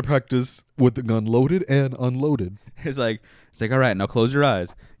 We're gonna practice with the gun loaded and unloaded. It's like all right, now close your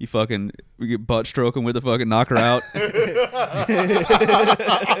eyes. We get butt stroking with the fucking knocker out.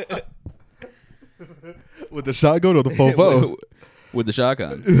 With the shotgun or the faux With the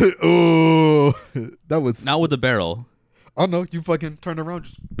shotgun. Oh, that was Not with the barrel. I know you fucking turn around,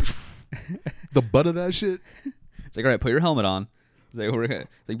 just the butt of that shit. It's like, all right, put your helmet on. It's like,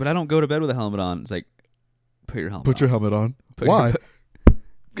 but I don't go to bed with a helmet on. It's like, put your helmet on. Put your helmet on. Put Why?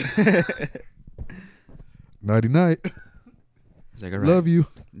 Nighty night. It's like, all right. Love you.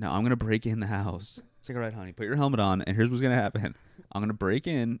 No, I'm gonna break in the house. It's like, all right, honey, put your helmet on, and here's what's gonna happen. I'm gonna break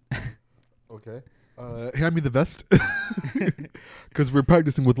in. Okay. Hand me the vest, because we're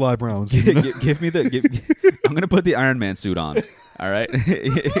practicing with live rounds. Give me the. I'm gonna put the Iron Man suit on. All right.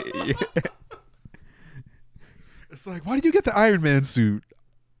 It's like, why did you get the Iron Man suit?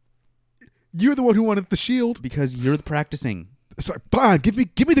 You're the one who wanted the shield. Because you're practicing. Sorry, fine. Give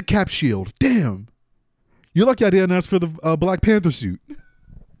me the cap shield. Damn. You're lucky I didn't ask for the Black Panther suit.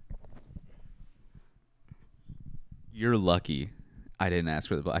 You're lucky I didn't ask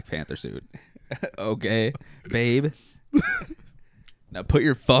for the Black Panther suit. Okay, babe. Now put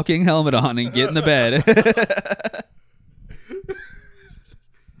your fucking helmet on and get in the bed.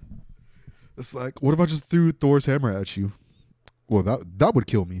 It's like, what if I just threw Thor's hammer at you? Well, that would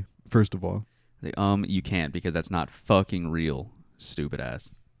kill me, first of all. Like, you can't because that's not fucking real, stupid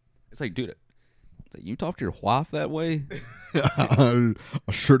ass. It's like, dude, it's like, you talk to your wife that way? I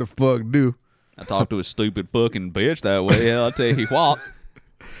sure the fuck do. I talk to a stupid fucking bitch that way. I'll tell you what.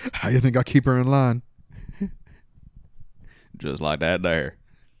 How you think I keep her in line? Just like that there.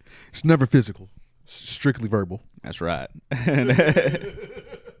 It's never physical. Strictly verbal. That's right.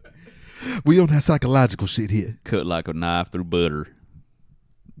 We don't have psychological shit here. Cut like a knife through butter.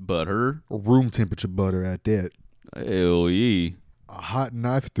 Butter? Room temperature butter at that. Hell yeah. A hot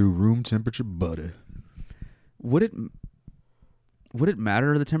knife through room temperature butter. Would it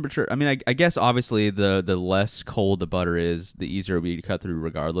matter the temperature? I mean, I guess obviously the less cold the butter is, the easier it would be to cut through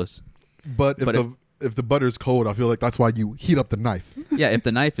regardless. But if the butter's cold, I feel like that's why you heat up the knife. Yeah, if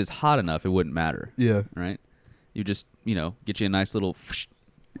the knife is hot enough, it wouldn't matter. Yeah. Right? You just, get you a nice little...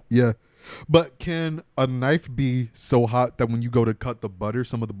 Yeah. But can a knife be so hot that when you go to cut the butter,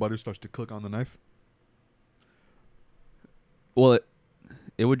 some of the butter starts to cook on the knife? Well,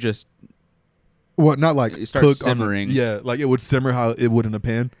 it would just... Well, not like it starts cook simmering. Like it would simmer how it would in a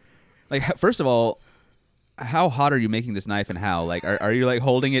pan. Like, first of all, how hot are you making this knife and how? Like, are you, like,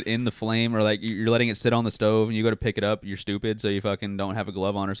 holding it in the flame or, like, you're letting it sit on the stove and you go to pick it up, you're stupid, so you fucking don't have a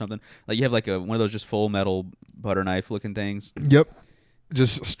glove on or something? Like, you have, like, one of those just full metal butter knife looking things. Yep.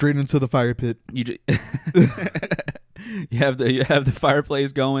 Just straight into the fire pit. You have the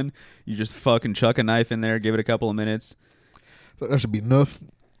fireplace going. You just fucking chuck a knife in there, give it a couple of minutes. That should be enough.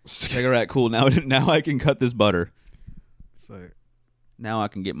 Like, all right, cool. Now I can cut this butter. It's like, Now I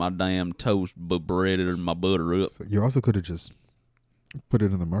can get my damn toast breaded and my butter up. so you also could have just put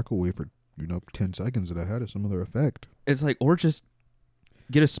it in the microwave for 10 seconds and it had a similar effect. It's like, or just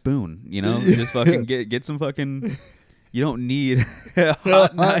get a spoon, Yeah. Just fucking get some fucking. You don't need a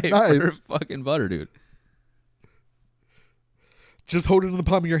hot knife for fucking butter, dude. Just hold it in the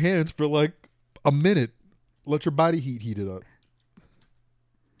palm of your hands for like a minute. Let your body heat it up.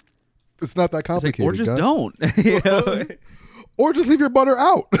 It's not that It's like, complicated. or just guys. don't. Or just leave your butter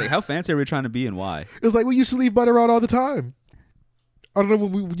out. Like, how fancy are we trying to be and why? It's like we used to leave butter out all the time. I don't know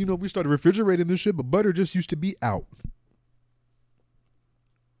when we started refrigerating this shit, but butter just used to be out.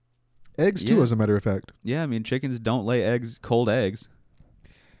 Eggs too, Yeah. as a matter of fact. Yeah, I mean, chickens don't lay eggs, cold eggs.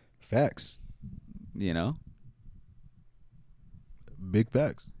 Facts. Big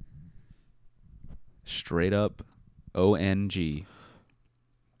facts. Straight up ONG.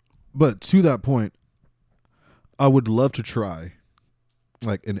 But to that point, I would love to try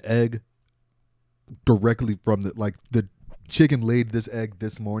like an egg directly from the chicken laid this egg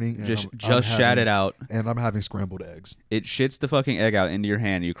this morning. And Just I'm shat it out. And I'm having scrambled eggs. It shits the fucking egg out into your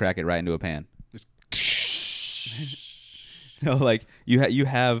hand. You crack it right into a pan. No, like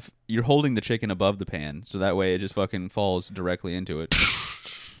you're holding the chicken above the pan, so that way it just fucking falls directly into it.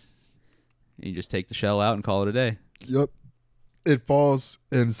 You just take the shell out and call it a day. Yep. It falls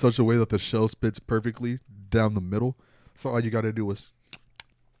in such a way that the shell spits perfectly down the middle. So all you got to do is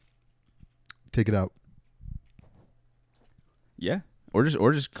take it out. Yeah, or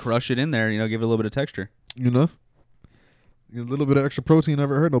just crush it in there. Give it a little bit of texture. You know, a little bit of extra protein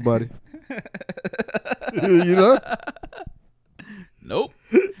never hurt nobody. You know? Nope,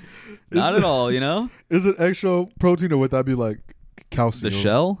 not at all. Is it extra protein or would that be like calcium? The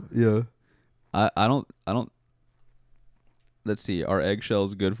shell? Yeah. I don't. Let's see. Are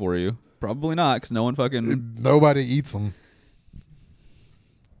eggshells good for you? Probably not, because no one fucking. Nobody eats them.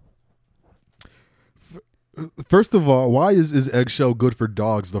 First of all, why is eggshell good for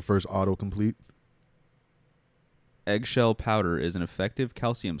dogs? The first autocomplete. Eggshell powder is an effective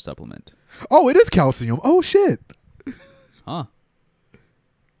calcium supplement. Oh, it is calcium. Oh shit. Huh.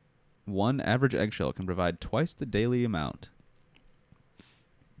 One average eggshell can provide twice the daily amount.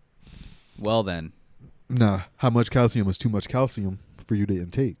 Well then. Nah, how much calcium is too much calcium for you to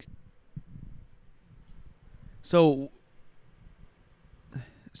intake? So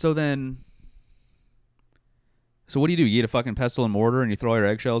then. So what do? You get a fucking pestle and mortar and you throw all your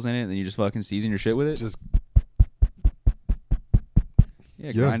eggshells in it and then you just fucking season your shit with it? Just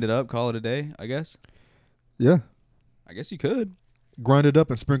yeah, grind it up, call it a day, I guess. Yeah. I guess you could. Grind it up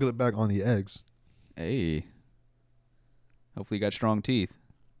and sprinkle it back on the eggs. Hey. Hopefully you got strong teeth.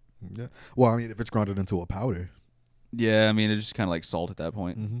 Yeah. Well, I mean, if it's grounded into a powder. Yeah, I mean, it's just kind of like salt at that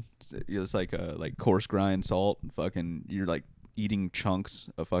point. Mm-hmm. It's like coarse grind salt. Fucking, you're like eating chunks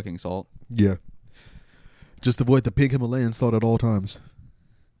of fucking salt. Yeah. Just avoid the pink Himalayan salt at all times.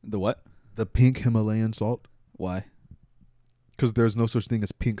 The what? The pink Himalayan salt. Why? Because there's no such thing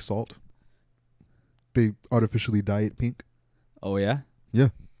as pink salt. They artificially dye it pink. Oh, yeah? Yeah.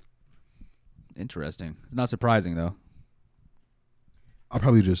 Interesting. It's not surprising, though. I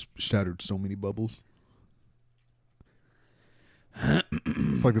probably just shattered so many bubbles.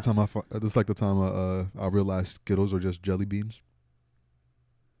 It's like the time I realized Skittles are just jelly beans.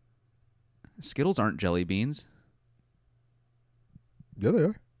 Skittles aren't jelly beans. Yeah, they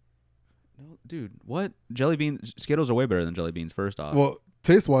are. No, dude, what? Jelly beans? Skittles are way better than jelly beans, first off. Well,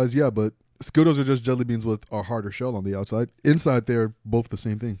 taste-wise, yeah, but Skittles are just jelly beans with a harder shell on the outside. Inside, they're both the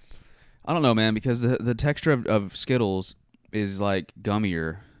same thing. I don't know, man, because the texture of Skittles is like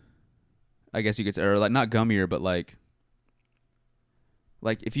gummier. I guess you could say, or like not gummier, but like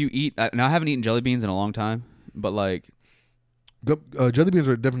if you eat. Now I haven't eaten jelly beans in a long time, but like jelly beans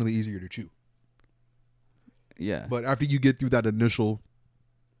are definitely easier to chew. Yeah. But after you get through that initial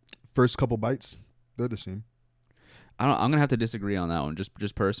first couple bites, they're the same. I'm gonna have to disagree on that one,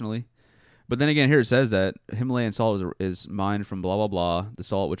 just personally. But then again, here it says that Himalayan salt is mined from blah blah blah, the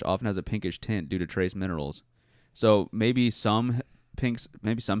salt which often has a pinkish tint due to trace minerals. So maybe some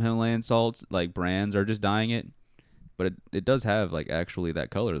Himalayan salts, like brands, are just dyeing it, but it does have like actually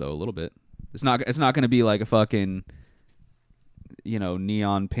that color though a little bit. It's not going to be like a fucking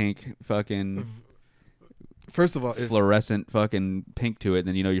neon pink fucking. First of all, fluorescent fucking pink to it,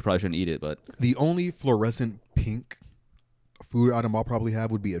 then you probably shouldn't eat it. But the only fluorescent pink food item I'll probably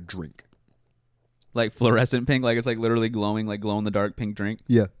have would be a drink. Like fluorescent pink, like it's like literally glowing, like glow in the dark pink drink.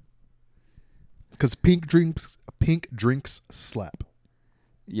 Yeah. Because pink drinks slap.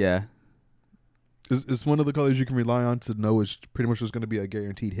 Yeah. It's one of the colors you can rely on to know it's pretty much just going to be a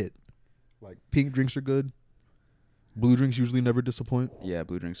guaranteed hit. Like pink drinks are good. Blue drinks usually never disappoint. Yeah,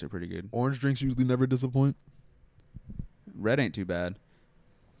 blue drinks are pretty good. Orange drinks usually never disappoint. Red ain't too bad.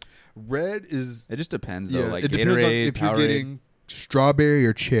 Red is... It just depends, though. Like it depends Gatorade, on if Powerade. you're getting strawberry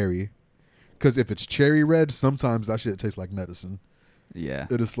or cherry. Because if it's cherry red, sometimes that shit tastes like medicine. Yeah.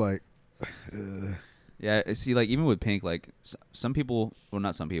 It is like... Yeah, see, like, even with pink, like, some people... Well,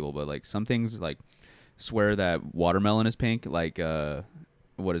 not some people, but, like, some things, like, swear that watermelon is pink. Like,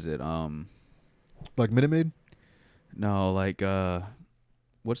 what is it? Like Minute Maid? No, like,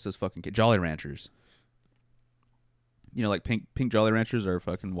 what's this fucking... Jolly Ranchers. Like pink Jolly Ranchers are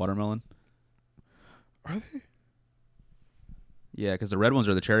fucking watermelon. Are they? Yeah, because the red ones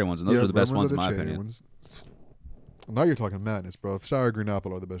are the cherry ones, and those are the best ones in my opinion. Ones. Now you're talking madness, bro. Sour green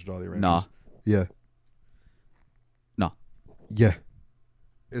apple are the best Jolly Ranchers. Nah. Yeah. Nah. Yeah.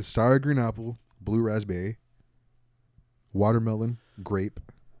 It's sour green apple, blue raspberry, watermelon, grape.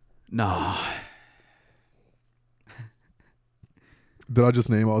 Nah. Did I just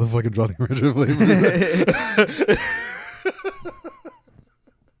name all the fucking Jolly Rancher flavors?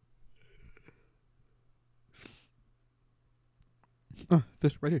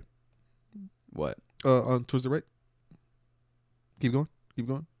 This right here. What? Towards the right. Keep going. Keep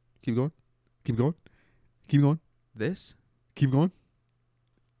going. Keep going. Keep going. Keep going. This? Keep going.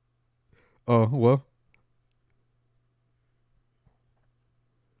 Well.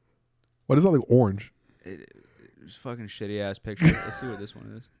 Why does that look orange? It's fucking shitty ass picture. Let's see what this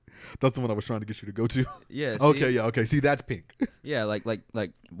one is. That's the one I was trying to get you to go to. Yeah. See? Okay, yeah, okay. See, that's pink. Yeah, like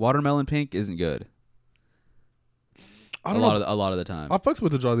watermelon pink isn't good. I A don't lot know. of the time. I fucks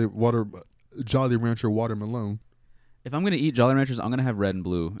with the Jolly Rancher watermelon. If I'm gonna eat Jolly Ranchers, I'm gonna have red and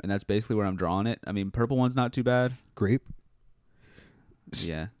blue, and that's basically where I'm drawing it. I mean, purple one's not too bad. Grape.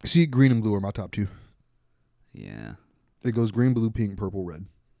 Yeah. See, green and blue are my top two. Yeah. It goes green, blue, pink, purple, red,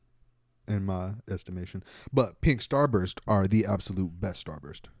 in my estimation. But pink Starburst are the absolute best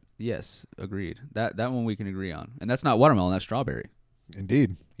Starburst. Yes, agreed. That one we can agree on, and that's not watermelon. That's strawberry.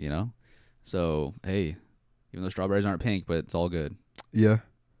 Indeed. You know. So hey, even though strawberries aren't pink, but it's all good. Yeah.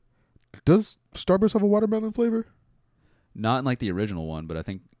 Does Starburst have a watermelon flavor? Not in like the original one, but I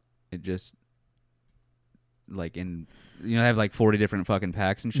think it just like in have like 40 different fucking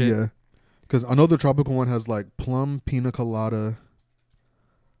packs and shit. Yeah. Because I know the tropical one has like plum, pina colada,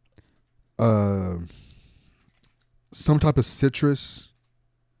 some type of citrus.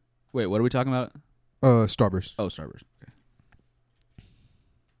 Wait, what are we talking about? Starburst. Oh, Starburst. Okay.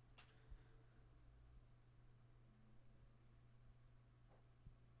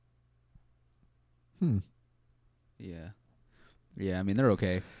 Yeah. I mean, they're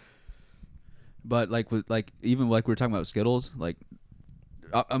okay. But even like we were talking about Skittles, like,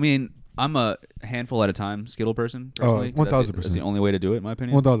 I mean, I'm a handful at a time Skittle person. Personally. 1000%. That's the only way to do it, in my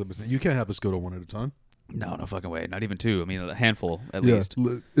opinion. 1000%. You can't have a Skittle one at a time. No fucking way. Not even two. I mean, a handful at least.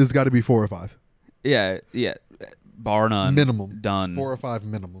 It's got to be 4 or 5. Yeah. Bar none. Minimum. Done. 4 or 5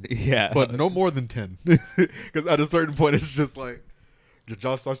 minimum. Yeah. But no more than 10. Because at a certain point, it's just like your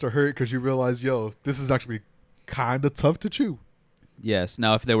jaw starts to hurt because you realize, yo, this is actually kind of tough to chew. Yes.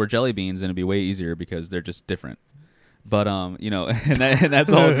 Now, if they were jelly beans, then it'd be way easier because they're just different. But and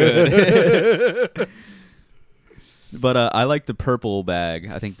that's all good. But I like the purple bag.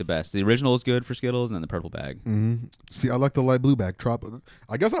 I think the best. The original is good for Skittles, and then the purple bag. Mm-hmm. See, I like the light blue bag.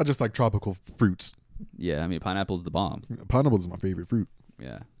 I guess I just like tropical fruits. Yeah, I mean pineapple's the bomb. Pineapple is my favorite fruit.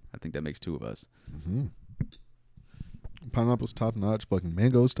 Yeah, I think that makes two of us. Mm-hmm. Pineapple's top notch. Fucking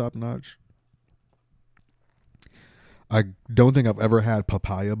mango's top notch. I don't think I've ever had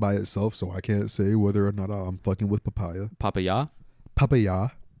papaya by itself, so I can't say whether or not I'm fucking with papaya. Papaya?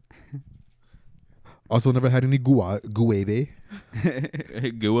 Papaya. Also never had any guave. Guave?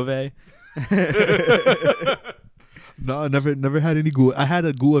 No, never had any guave. I had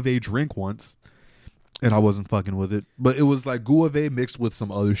a guave drink once, and I wasn't fucking with it. But it was like guave mixed with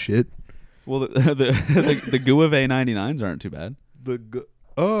some other shit. Well, the guave 99s aren't too bad.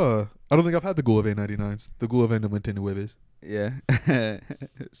 I don't think I've had the guave 99s. The guave no nueves. Yeah.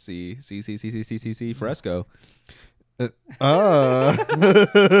 C fresco.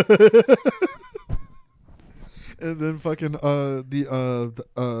 And then fucking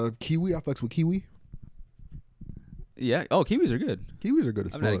the kiwi. I fucks with kiwi. Yeah. Oh, kiwis are good. Kiwis are good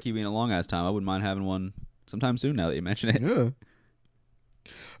as I fuck. haven't had a kiwi in a long ass time. I wouldn't mind having one sometime soon now that you mention it. Yeah.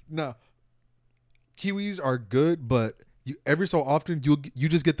 Now, kiwis are good, but every so often you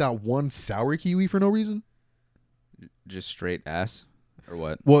just get that one sour kiwi for no reason. Just straight ass or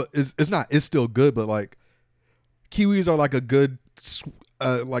what? Well, it's not. It's still good, but like kiwis are like a good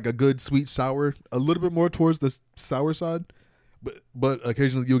sweet sour, a little bit more towards the sour side. But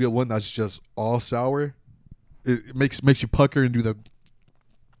occasionally you'll get one that's just all sour. It makes you pucker and do the.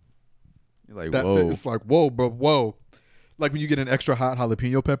 You're like, whoa! It's like whoa, bro, whoa. Like when you get an extra hot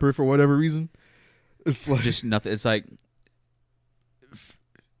jalapeno pepper for whatever reason. It's like just nothing. It's like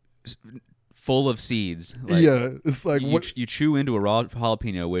full of seeds. Like, yeah, it's like you chew into a raw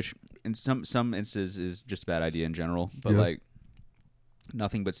jalapeno, which in some instances is just a bad idea in general. But like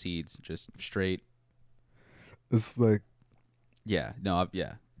nothing but seeds, just straight. It's like I've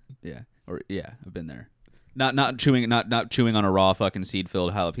been there. Not chewing on a raw fucking seed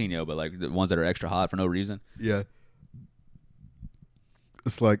filled jalapeno, but like the ones that are extra hot for no reason. Yeah.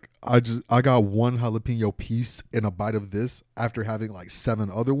 It's like I got one jalapeno piece in a bite of this after having like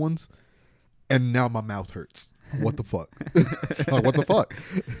 7 other ones, and now my mouth hurts. What the fuck? It's like, what the fuck?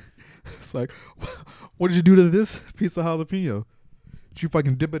 It's like, what did you do to this piece of jalapeno? Did you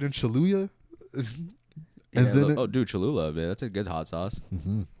fucking dip it in Cholula? Dude, Cholula, man, that's a good hot sauce.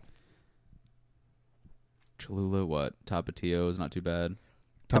 Mm-hmm. Cholula, what? Tapatio is not too bad.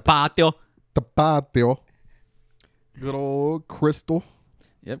 Tapatio. Good old Crystal.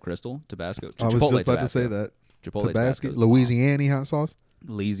 Yep, Crystal, Tabasco. I was just about to say that. Chipotle Tabasco, Tabasco's Louisiana hot sauce.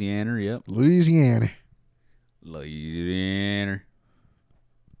 Louisiana, yep. Louisiana. Louisiana.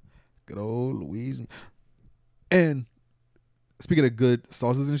 Good old Louisiana. And speaking of good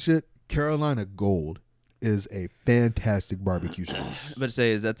sauces and shit, Carolina Gold is a fantastic barbecue sauce. But to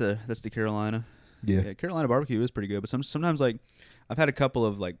say, that's the Carolina? Yeah. Carolina barbecue is pretty good, but sometimes like I've had a couple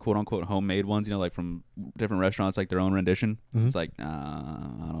of like quote unquote homemade ones, you know, like from different restaurants, like their own rendition. Mhm. It's like I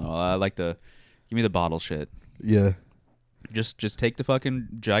don't know. I like give me the bottle shit. Yeah. Just take the fucking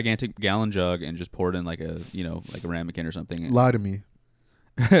gigantic gallon jug and just pour it in like a ramekin or something. Lie to me.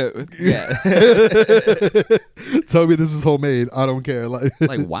 Yeah. Tell me this is homemade. I don't care. Like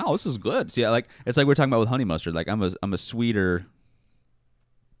Wow, this is good. See, it's like we're talking about with honey mustard. Like I'm a sweeter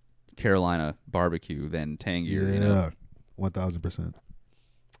Carolina barbecue than tangier. yeah, You know? 1,000%.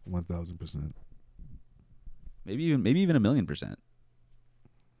 1,000%. Maybe even 1,000,000%.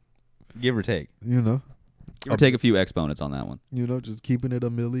 Give or take. You know. Give or take a few exponents on that one. You know, just keeping it a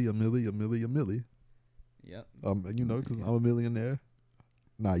milli. Yep. You know, because I'm a millionaire.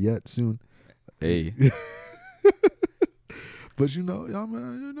 Not yet. Soon. Hey. But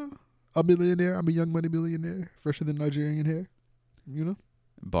I'm a millionaire. I'm a young money millionaire, fresher than Nigerian hair. You know.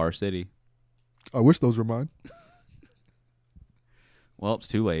 Bar City. I wish those were mine. Well, it's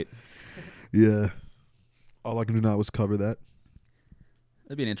too late. Yeah. All I can do now is cover that.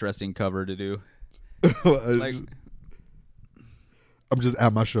 That'd be an interesting cover to do. Like, I'm just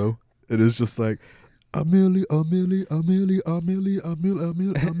at my show. It is just like a milli.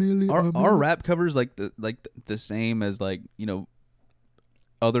 Are rap covers like the same as like, you know,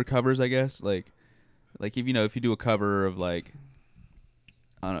 other covers, I guess? Like if if you do a cover of like,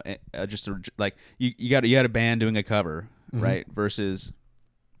 I don't know, just like you got a band doing a cover, Mhm. right? Versus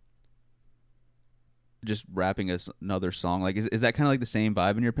just rapping another song. Like is that kind of like the same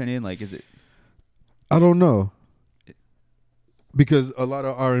vibe in your opinion? Like is it? I don't know, because a lot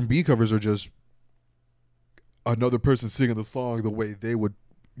of R&B covers are just another person singing the song the way they would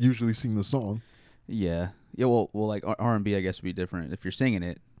usually sing the song. Yeah. Well, like R&B, I guess would be different if you're singing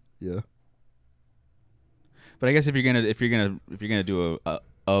it. Yeah. But I guess if you're gonna do if you're going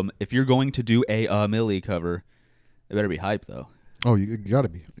to do a Millie cover, it better be hype though. Oh, you gotta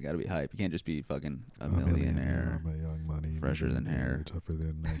be. It gotta be hype. You can't just be fucking a millionaire. I'm a young money. Fresher than hair. Tougher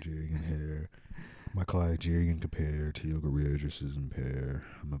than Nigerian hair. My Nigerian compared to your career just isn't pair.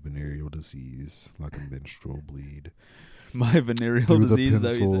 I'm a venereal disease, like a menstrual bleed. My venereal Through disease. the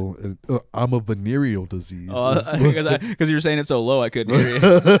pencil. I'm a venereal disease. Because you were saying it so low, I couldn't hear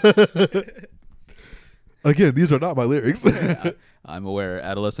you. Again, these are not my lyrics. I'm aware.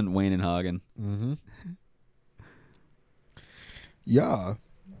 Adolescent Wayne and Hagen. Mm-hmm. Yeah.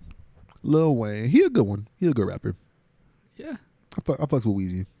 Lil Wayne. He a good one. He a good rapper. Yeah. I fucks with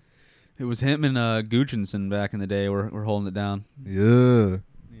Weezy. It was him and Guchinson back in the day. We're holding it down. Yeah.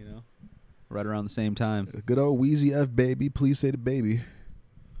 You know, right around the same time. Good old Weezy F baby. Please say the baby.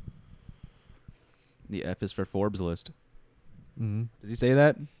 The F is for Forbes list. Mm-hmm. Does he say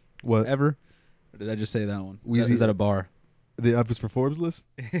that What? ever? Or did I just say that one? Weezy- Is that a bar? The F is for Forbes list?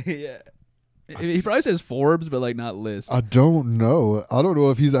 Yeah. He probably says Forbes, but like not list. I don't know. I don't know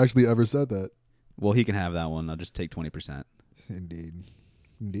if he's actually ever said that. Well, he can have that one. I'll just take 20%. Indeed.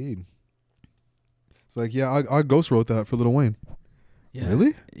 It's like, yeah, I ghost wrote that for Lil Wayne. Yeah.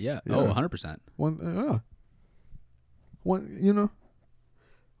 Really? Yeah. Yeah. Oh, 100%. One, you know,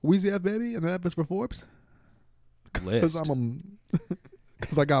 Weezy F baby, and the F is for Forbes. Because List.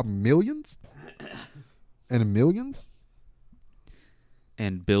 because I got millions and millions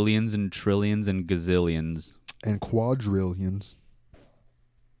And billions and trillions and gazillions. and quadrillions.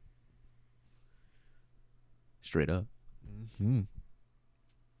 Straight up. Hmm.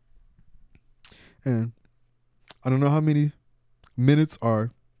 And I don't know how many minutes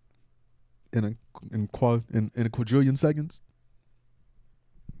are in a quadrillion seconds,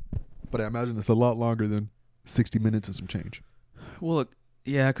 but I imagine it's a lot longer than 60 minutes and some change. Well, look,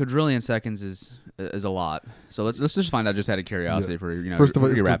 yeah, quadrillion seconds is a lot. So let's just find out just out of curiosity Yeah. for First of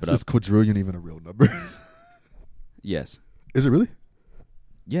all, you wrap it up. is quadrillion even a real number? Yes. Is it really?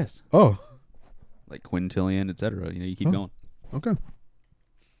 Yes. Oh, Like quintillion, etc. You keep Huh. going. okay.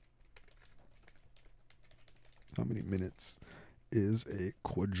 How many minutes is a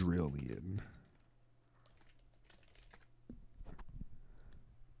quadrillion?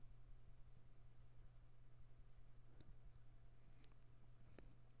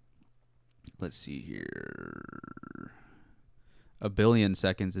 Let's see here. A billion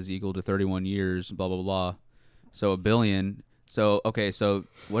seconds is equal to 31 years, blah, blah, blah. So a billion. So, okay, so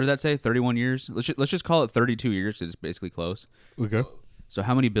what did that say? 31 years? Let's just call it 32 years because it's basically close. Okay. So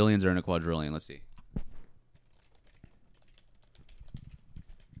how many billions are in a quadrillion? Let's see.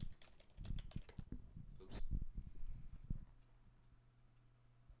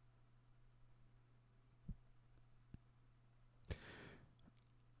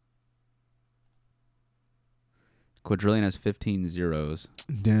 Quadrillion has 15 zeros.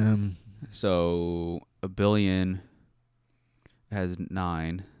 Damn. So a billion has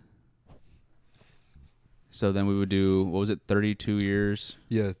 9. So then we would do, what was it, 32 years?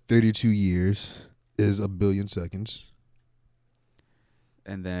 Yeah, 32 years is a billion seconds.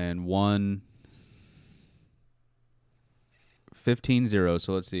 And then 15 zeros.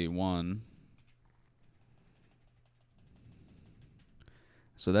 So let's see, 1.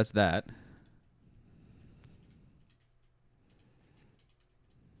 So that's that.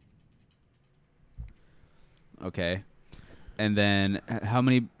 Okay. And then how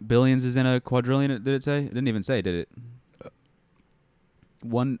many billions is in a quadrillion, did it say? It didn't even say, did it?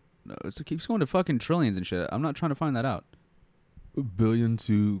 One. No, it keeps going to fucking trillions and shit. I'm not trying to find that out. Billion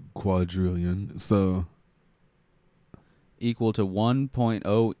to quadrillion. So Equal to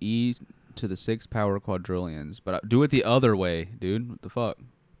 1.0 e to the 6th power quadrillions. But do it the other way, dude. What the fuck?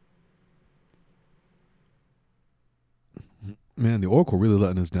 man, the Oracle really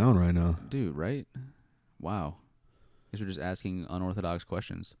letting us down right now. Dude, right? Wow. These are just asking unorthodox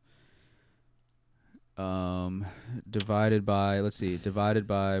questions. Divided by, let's see, divided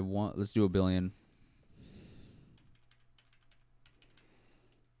by 1, let's do a billion.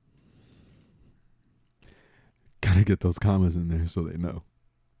 Gotta get those commas in there so they know.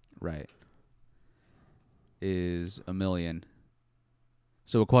 Right. Is a million.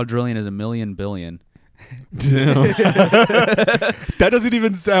 So a quadrillion is a million billion. Damn. That doesn't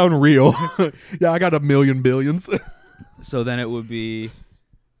even sound real. Yeah, I got a million billions. So then it would be,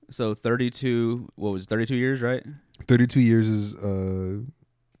 so 32, what was it, 32 years, right? 32 years is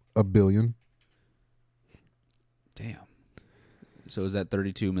a billion. Damn. So is that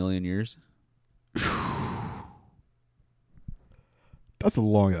 32 million years? That's a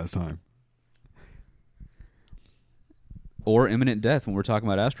long ass time. Or imminent death when we're talking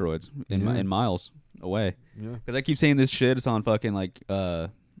about asteroids in miles away. Yeah. Because I keep saying this shit. It's on fucking like,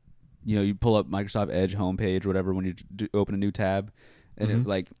 you pull up Microsoft Edge homepage, whatever, when you open a new tab, and it,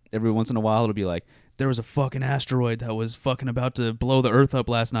 like every once in a while it'll be like, there was a fucking asteroid that was fucking about to blow the Earth up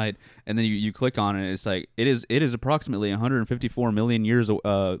last night, and then you click on it, and it's like it is approximately 154 million years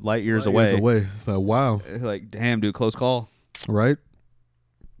light years away. It's like, wow, like, damn, dude, close call. right?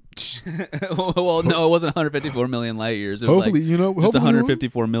 Well, no, it wasn't 154 million light years. It was Hopefully, like just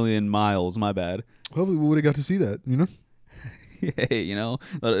 154 million miles. My bad. Hopefully, we would have got to see that. Hey,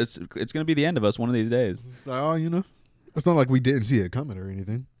 it's gonna be the end of us one of these days. It's like, it's not like we didn't see it coming or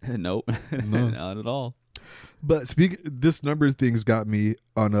anything. Nope, No. not at all. But this number thing's got me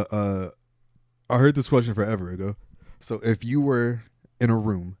on a. I heard this question forever ago. So if you were in a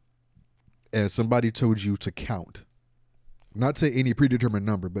room and somebody told you to count, not say any predetermined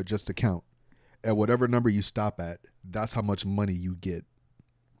number, but just to count, at whatever number you stop at, that's how much money you get.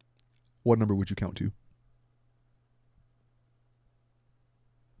 What number would you count to?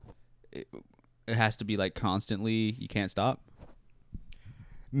 It has to be like constantly. You can't stop.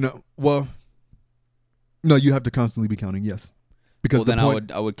 No, well, no, you have to constantly be counting. Yes, because then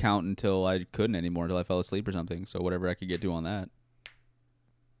I would count until I couldn't anymore, until I fell asleep or something. So whatever I could get to on that.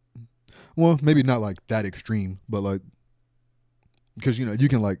 Well, maybe not like that extreme, but like, because you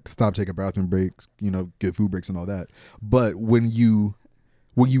can like stop taking bathroom breaks, get food breaks and all that. But when you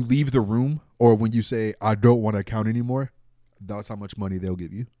leave the room, or when you say I don't want to count anymore, that's how much money they'll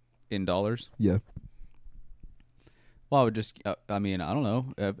give you in dollars. Yeah. Well, I would just. I mean, I don't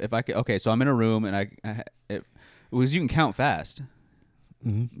know if I could. Okay, so I'm in a room and because you can count fast.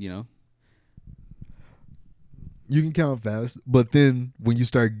 Mm-hmm. You can count fast, but then when you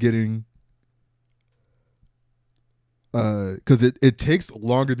start getting, because it takes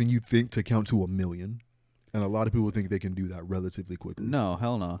longer than you think to count to 1 million, and a lot of people think they can do that relatively quickly. No,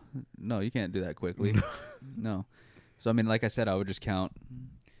 hell no, no, you can't do that quickly. No. So I mean, like I said, I would just count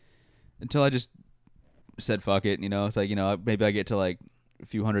until I just said fuck it. It's like maybe I get to like a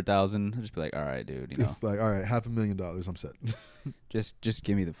few 100,000. I'll just be like, all right, dude. It's like, all right, $500,000, I'm set. just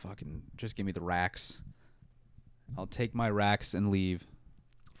give me the racks. I'll take my racks and leave.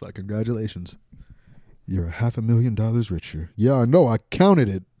 It's like, congratulations, you're $500,000 richer. Yeah, I know. I counted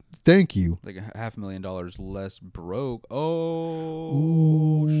it. Thank you. Like $500,000 less broke.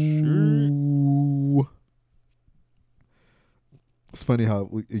 Oh, shit. It's funny how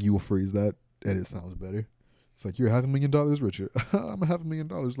you will phrase that, and it sounds better. It's like, you're $500,000 richer. I'm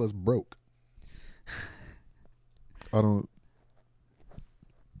 $500,000 less broke. I don't.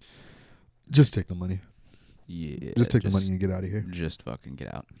 Just take the money. Yeah. Just take the money and get out of here. Just fucking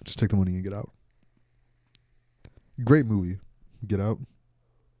get out. Just take the money and get out. Great movie. Get Out.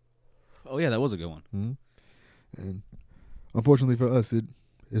 Oh, yeah, that was a good one. Mm-hmm. And unfortunately for us,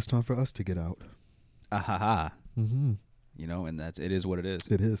 it's time for us to get out. Ah ha ha. Mm-hmm. You know, and it is what it is.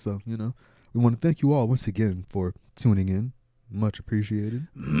 It is. So, you know, we want to thank you all once again for tuning in. Much appreciated.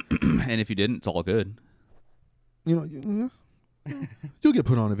 And if you didn't, it's all good. You know, you'll get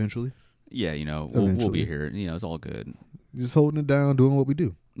put on eventually. Yeah, you know, we'll be Eventually. here. You know, it's all good. Just holding it down, doing what we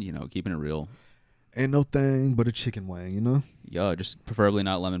do. You know, keeping it real. Ain't no thing but a chicken wing, you know? Yeah, just preferably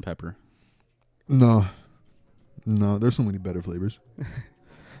not lemon pepper. No, there's so many better flavors.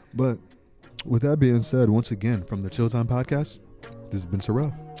 But with that being said, once again, from the Chill Time Podcast, this has been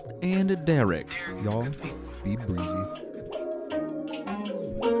Terrell. And Derek. Derek is Y'all good people. be breezy.